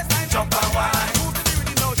 Move your waistline, jump and wine. Move to the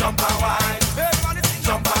rhythm now, jump and wine. Everybody sing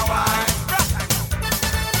jump and wine.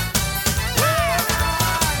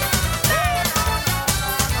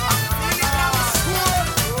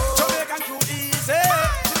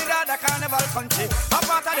 Carnival country, a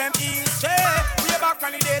part of them east, way back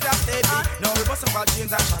from the days of slavery. Now we bust up our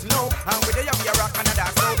jeans and shot low, and we there we a rock and a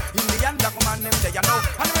dance low. Indian black woman them there you know,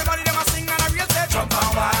 and everybody them a sing and a real say jump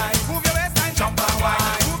and wine. Move your waistline, jump and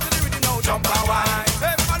wine. Move to the rhythm now, jump and wine.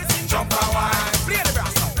 Everybody sing jump and wine. Play the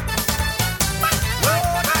brass now.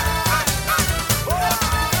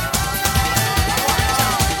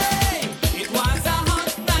 It was a hot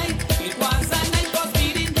night. It was a night for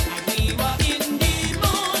speeding, and we were in the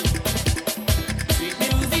mood. Sweet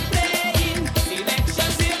music playing,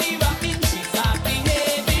 selections really rocking. She started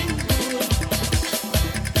behaving good.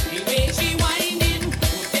 The way she winding,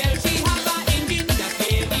 could tell she have a engine that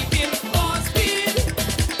made me feel for speed.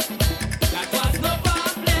 That was no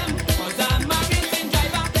problem, 'cause I'm a racing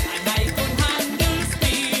driver and I could handle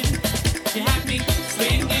speed. She had me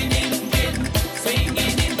swinging engine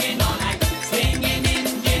all night, swinging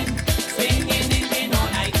engine all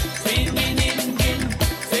night, swinging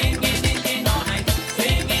engine all night,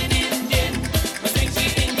 swinging engine, but swing she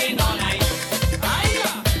engine all night. Hiya!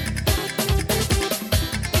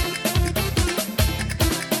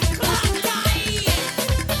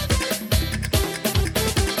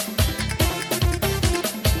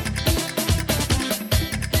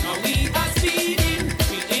 Now we are speeding,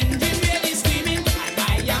 the engine really screaming, and I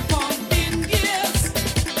am pumping gears.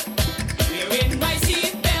 Wearing my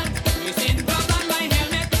seatbelt, using glove and my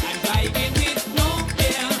helmet, and driving with no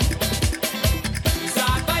fear. We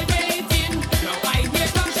start vibrating, now I hear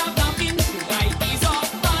drums shout knocking, should I ease up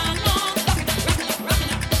and on? Rock it up.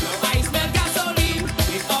 Now I smell gasoline,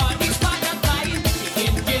 with all these sparks flying, the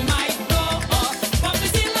engine might blow up, but we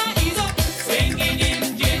still not ease up. Swinging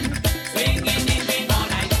engine all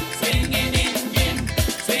night, swinging engine all night,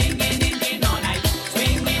 swinging engine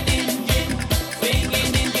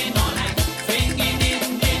all night, swinging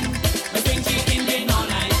engine, but swing she engine all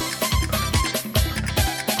night.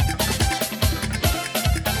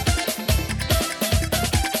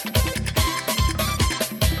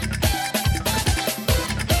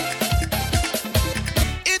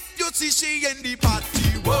 If you see she in the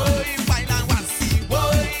party, boy, wine and wassy,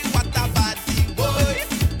 boy, what a body, boy.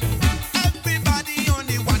 Everybody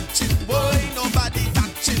only watching, boy, nobody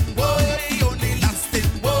touching, boy, only lasting,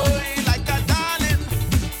 boy, like a darling.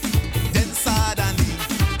 Then suddenly,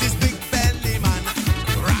 this big belly man,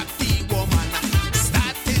 ratty woman,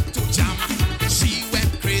 started to jam. She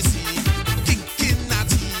went crazy, kicking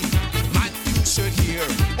at him. Man, you should hear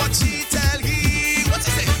what she tell he. What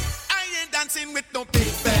she say? I ain't dancing with no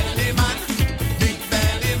big belly man, big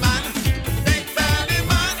belly man, big belly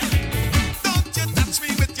man. Don't you touch me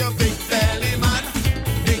with your big belly man,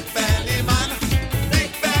 big belly man,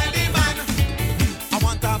 big belly man. I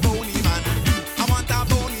want a bony man, I want a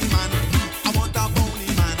bony man, I want a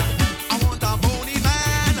bony man, I want a bony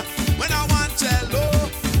man. When I want jello,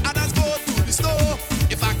 I just go to the store.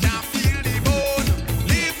 If I can't feel the bone,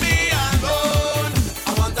 leave me alone. I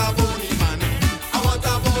want a bony man, I want a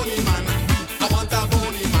bony man, I want a bony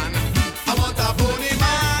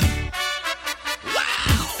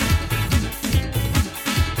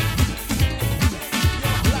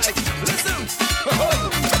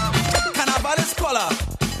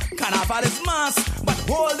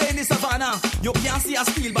in the savannah, you can't see a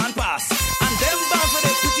steel band pass. And them bands with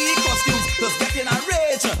their pretty costumes just get in a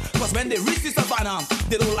rage. Cause when they reach the savannah,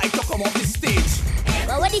 they don't like to come off the stage.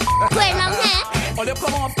 Well, what the going on here? Oh, they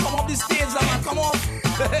come off the stage, man, come off.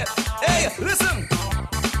 Hey, listen.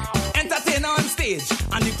 Entertainer on stage,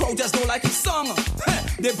 and the crowd just don't like his song.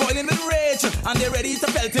 They boiling with rage, and they ready to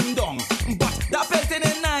pelt him down. But that pelting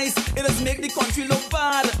is nice, it does make the country look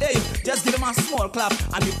bad. Hey, just give him a small clap,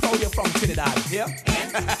 and the crowd you from Trinidad, yeah?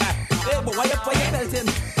 Hey, but why you pelting?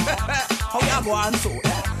 How you go on so?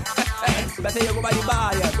 Better you go by the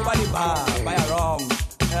bar, yeah, go by the bar, buy a rum,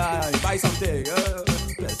 buy something.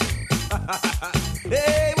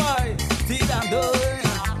 Hey boy, till and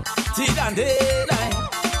daylight, till and daylight,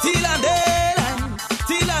 till and daylight,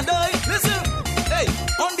 till and daylight. Listen, hey,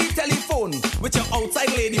 on the telephone with your outside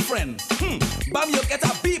lady friend. Bam, you get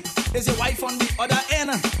a beep. Is your wife on the other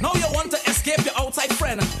end? Now you want to escape your outside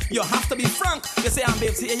friend. You have to be frank. You say, I'm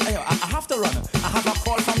babe, see, I have to run. I have a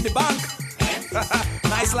call from the bank.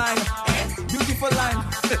 Nice line, beautiful line.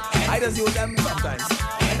 I just use them sometimes.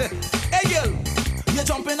 Hey girl, you're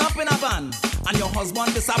jumping up in a van and your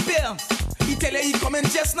husband disappear. He tell you he coming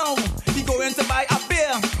just now. He going to buy a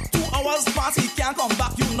beer. 2 hours pass, he can't come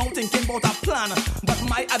back. You know thinking about a plan. But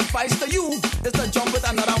my advice to you is to jump with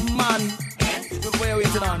another man. What are you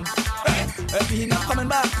waiting on? If he not coming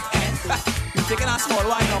back, you're taking a small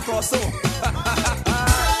wine across so.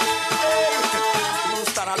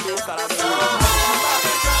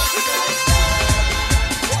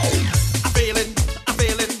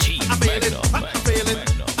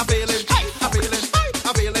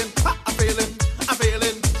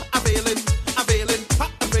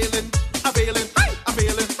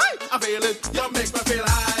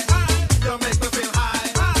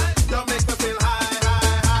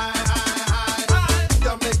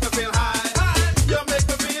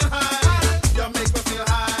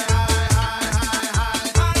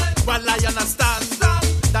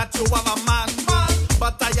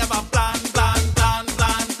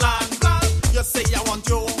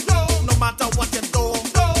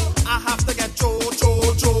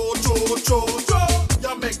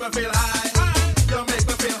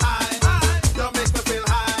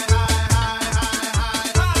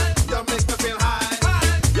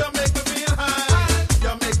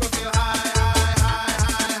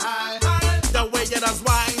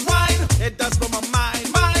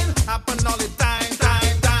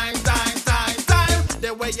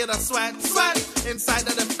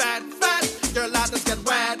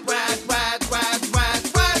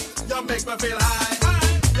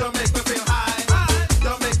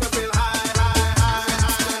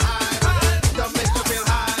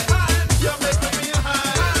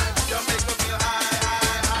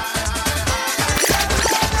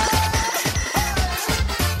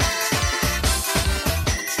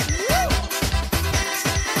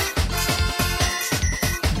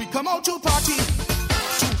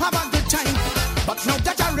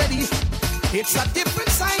 It's a different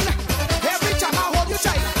sign. Every time I hold you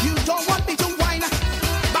tight, you don't want me to whine.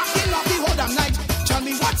 Backing off the whole damn night. Tell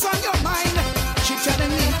me what's on your mind. She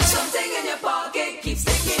telling me Something in your pocket keeps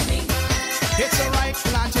sticking me. it's a right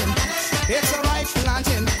planting. It's a right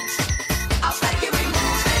planting. I'll make you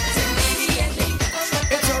remove it immediately.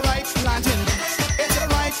 It's a right planting. It's a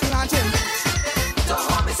right planting. Don't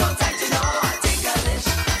hold me so tight, you know I ticklish.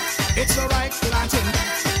 It's a right planting.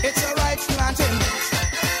 It's a right planting.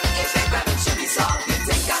 If they grab it, should be soft, you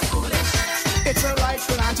think I'm foolish. It's a right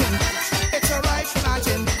planting. It's a right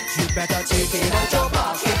planting. You better take it out your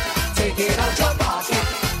pocket. Take it out your pocket.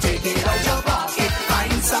 Take it out your pocket.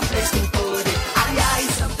 Find some place to put it. Aye, aye,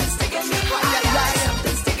 something sticking me. Aye, aye,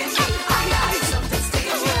 something sticking me. Aye, aye, something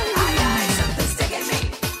sticking me. Aye, aye, something sticking me.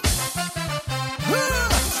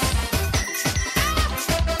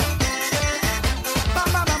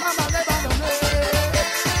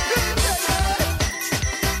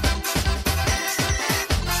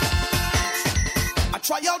 I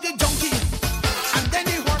try out the donkey and then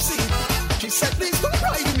the horsey. She said, please don't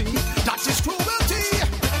ride me. That is cruelty.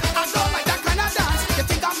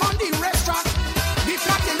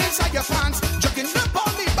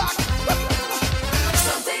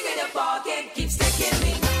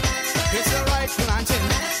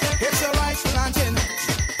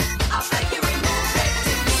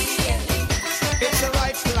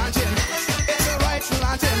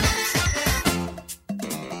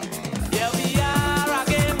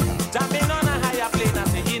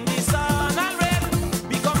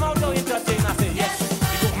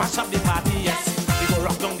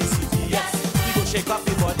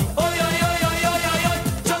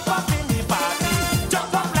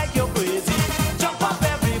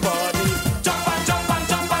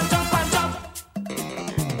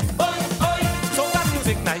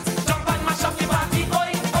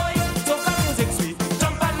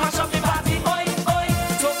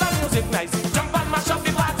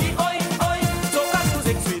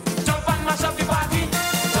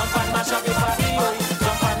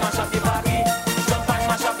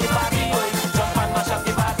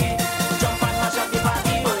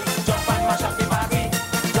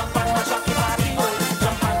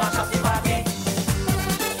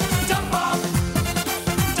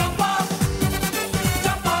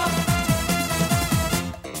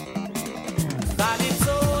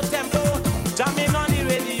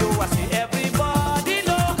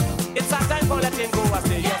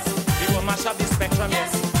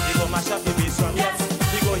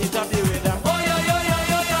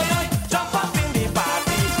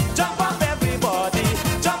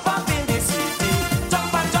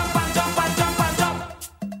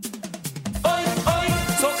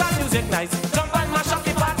 music nice. Jump and mash up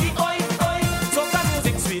the party, oi, oi. Soca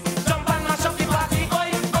music sweet. Jump and mash up the party,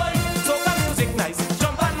 oi, oi. Soca music nice.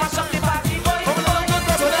 Jump and mash up the party, oi, oi.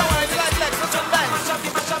 So the wine like Lexus and Benz.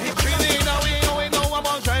 Mash up the Really now we know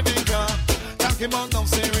about driving car. Talking about no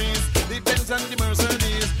series, the Benz and the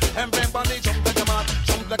Mercedes. Everybody jump like a mat,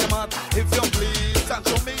 jump like a mat. If you please, and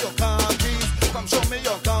show me your car keys. Come show me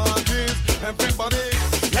your car keys. Everybody,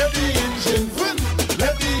 let the engine run,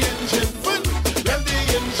 let the engine run, let the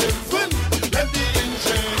engine run, let the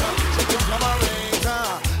engine run. Check your carburetor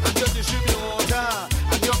and your distributor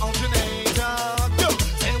and your alternator. Yo,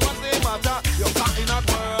 say what's the matter? Your car is not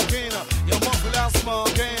working, your muffler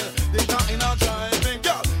smoking, the car is not driving.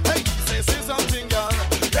 Girl, hey, say something, girl.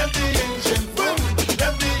 Let the engine run,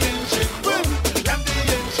 let the engine run, let the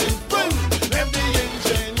engine run, let the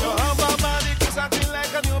engine. You have a body 'cause I feel like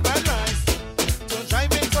a new bad rice. So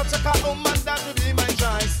driving such a car, oh man, that would be my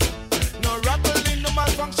choice. No rattling, no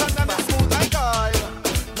malfunction, and it's smooth like oil.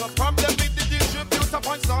 No problem with the distributor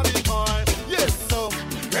points on the coil. Yes, so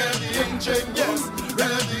rev the engine, yes,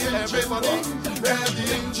 rev the engine, everybody, rev the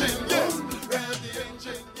engine, yes, rev the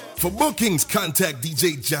engine. For bookings, contact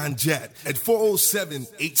DJ John Jett at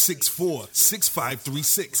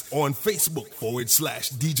 407-864-6536 or on Facebook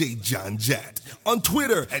 /DJ John Jett. On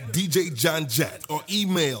Twitter at DJ John Jett or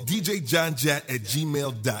email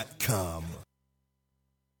djjohnjett@gmail.com.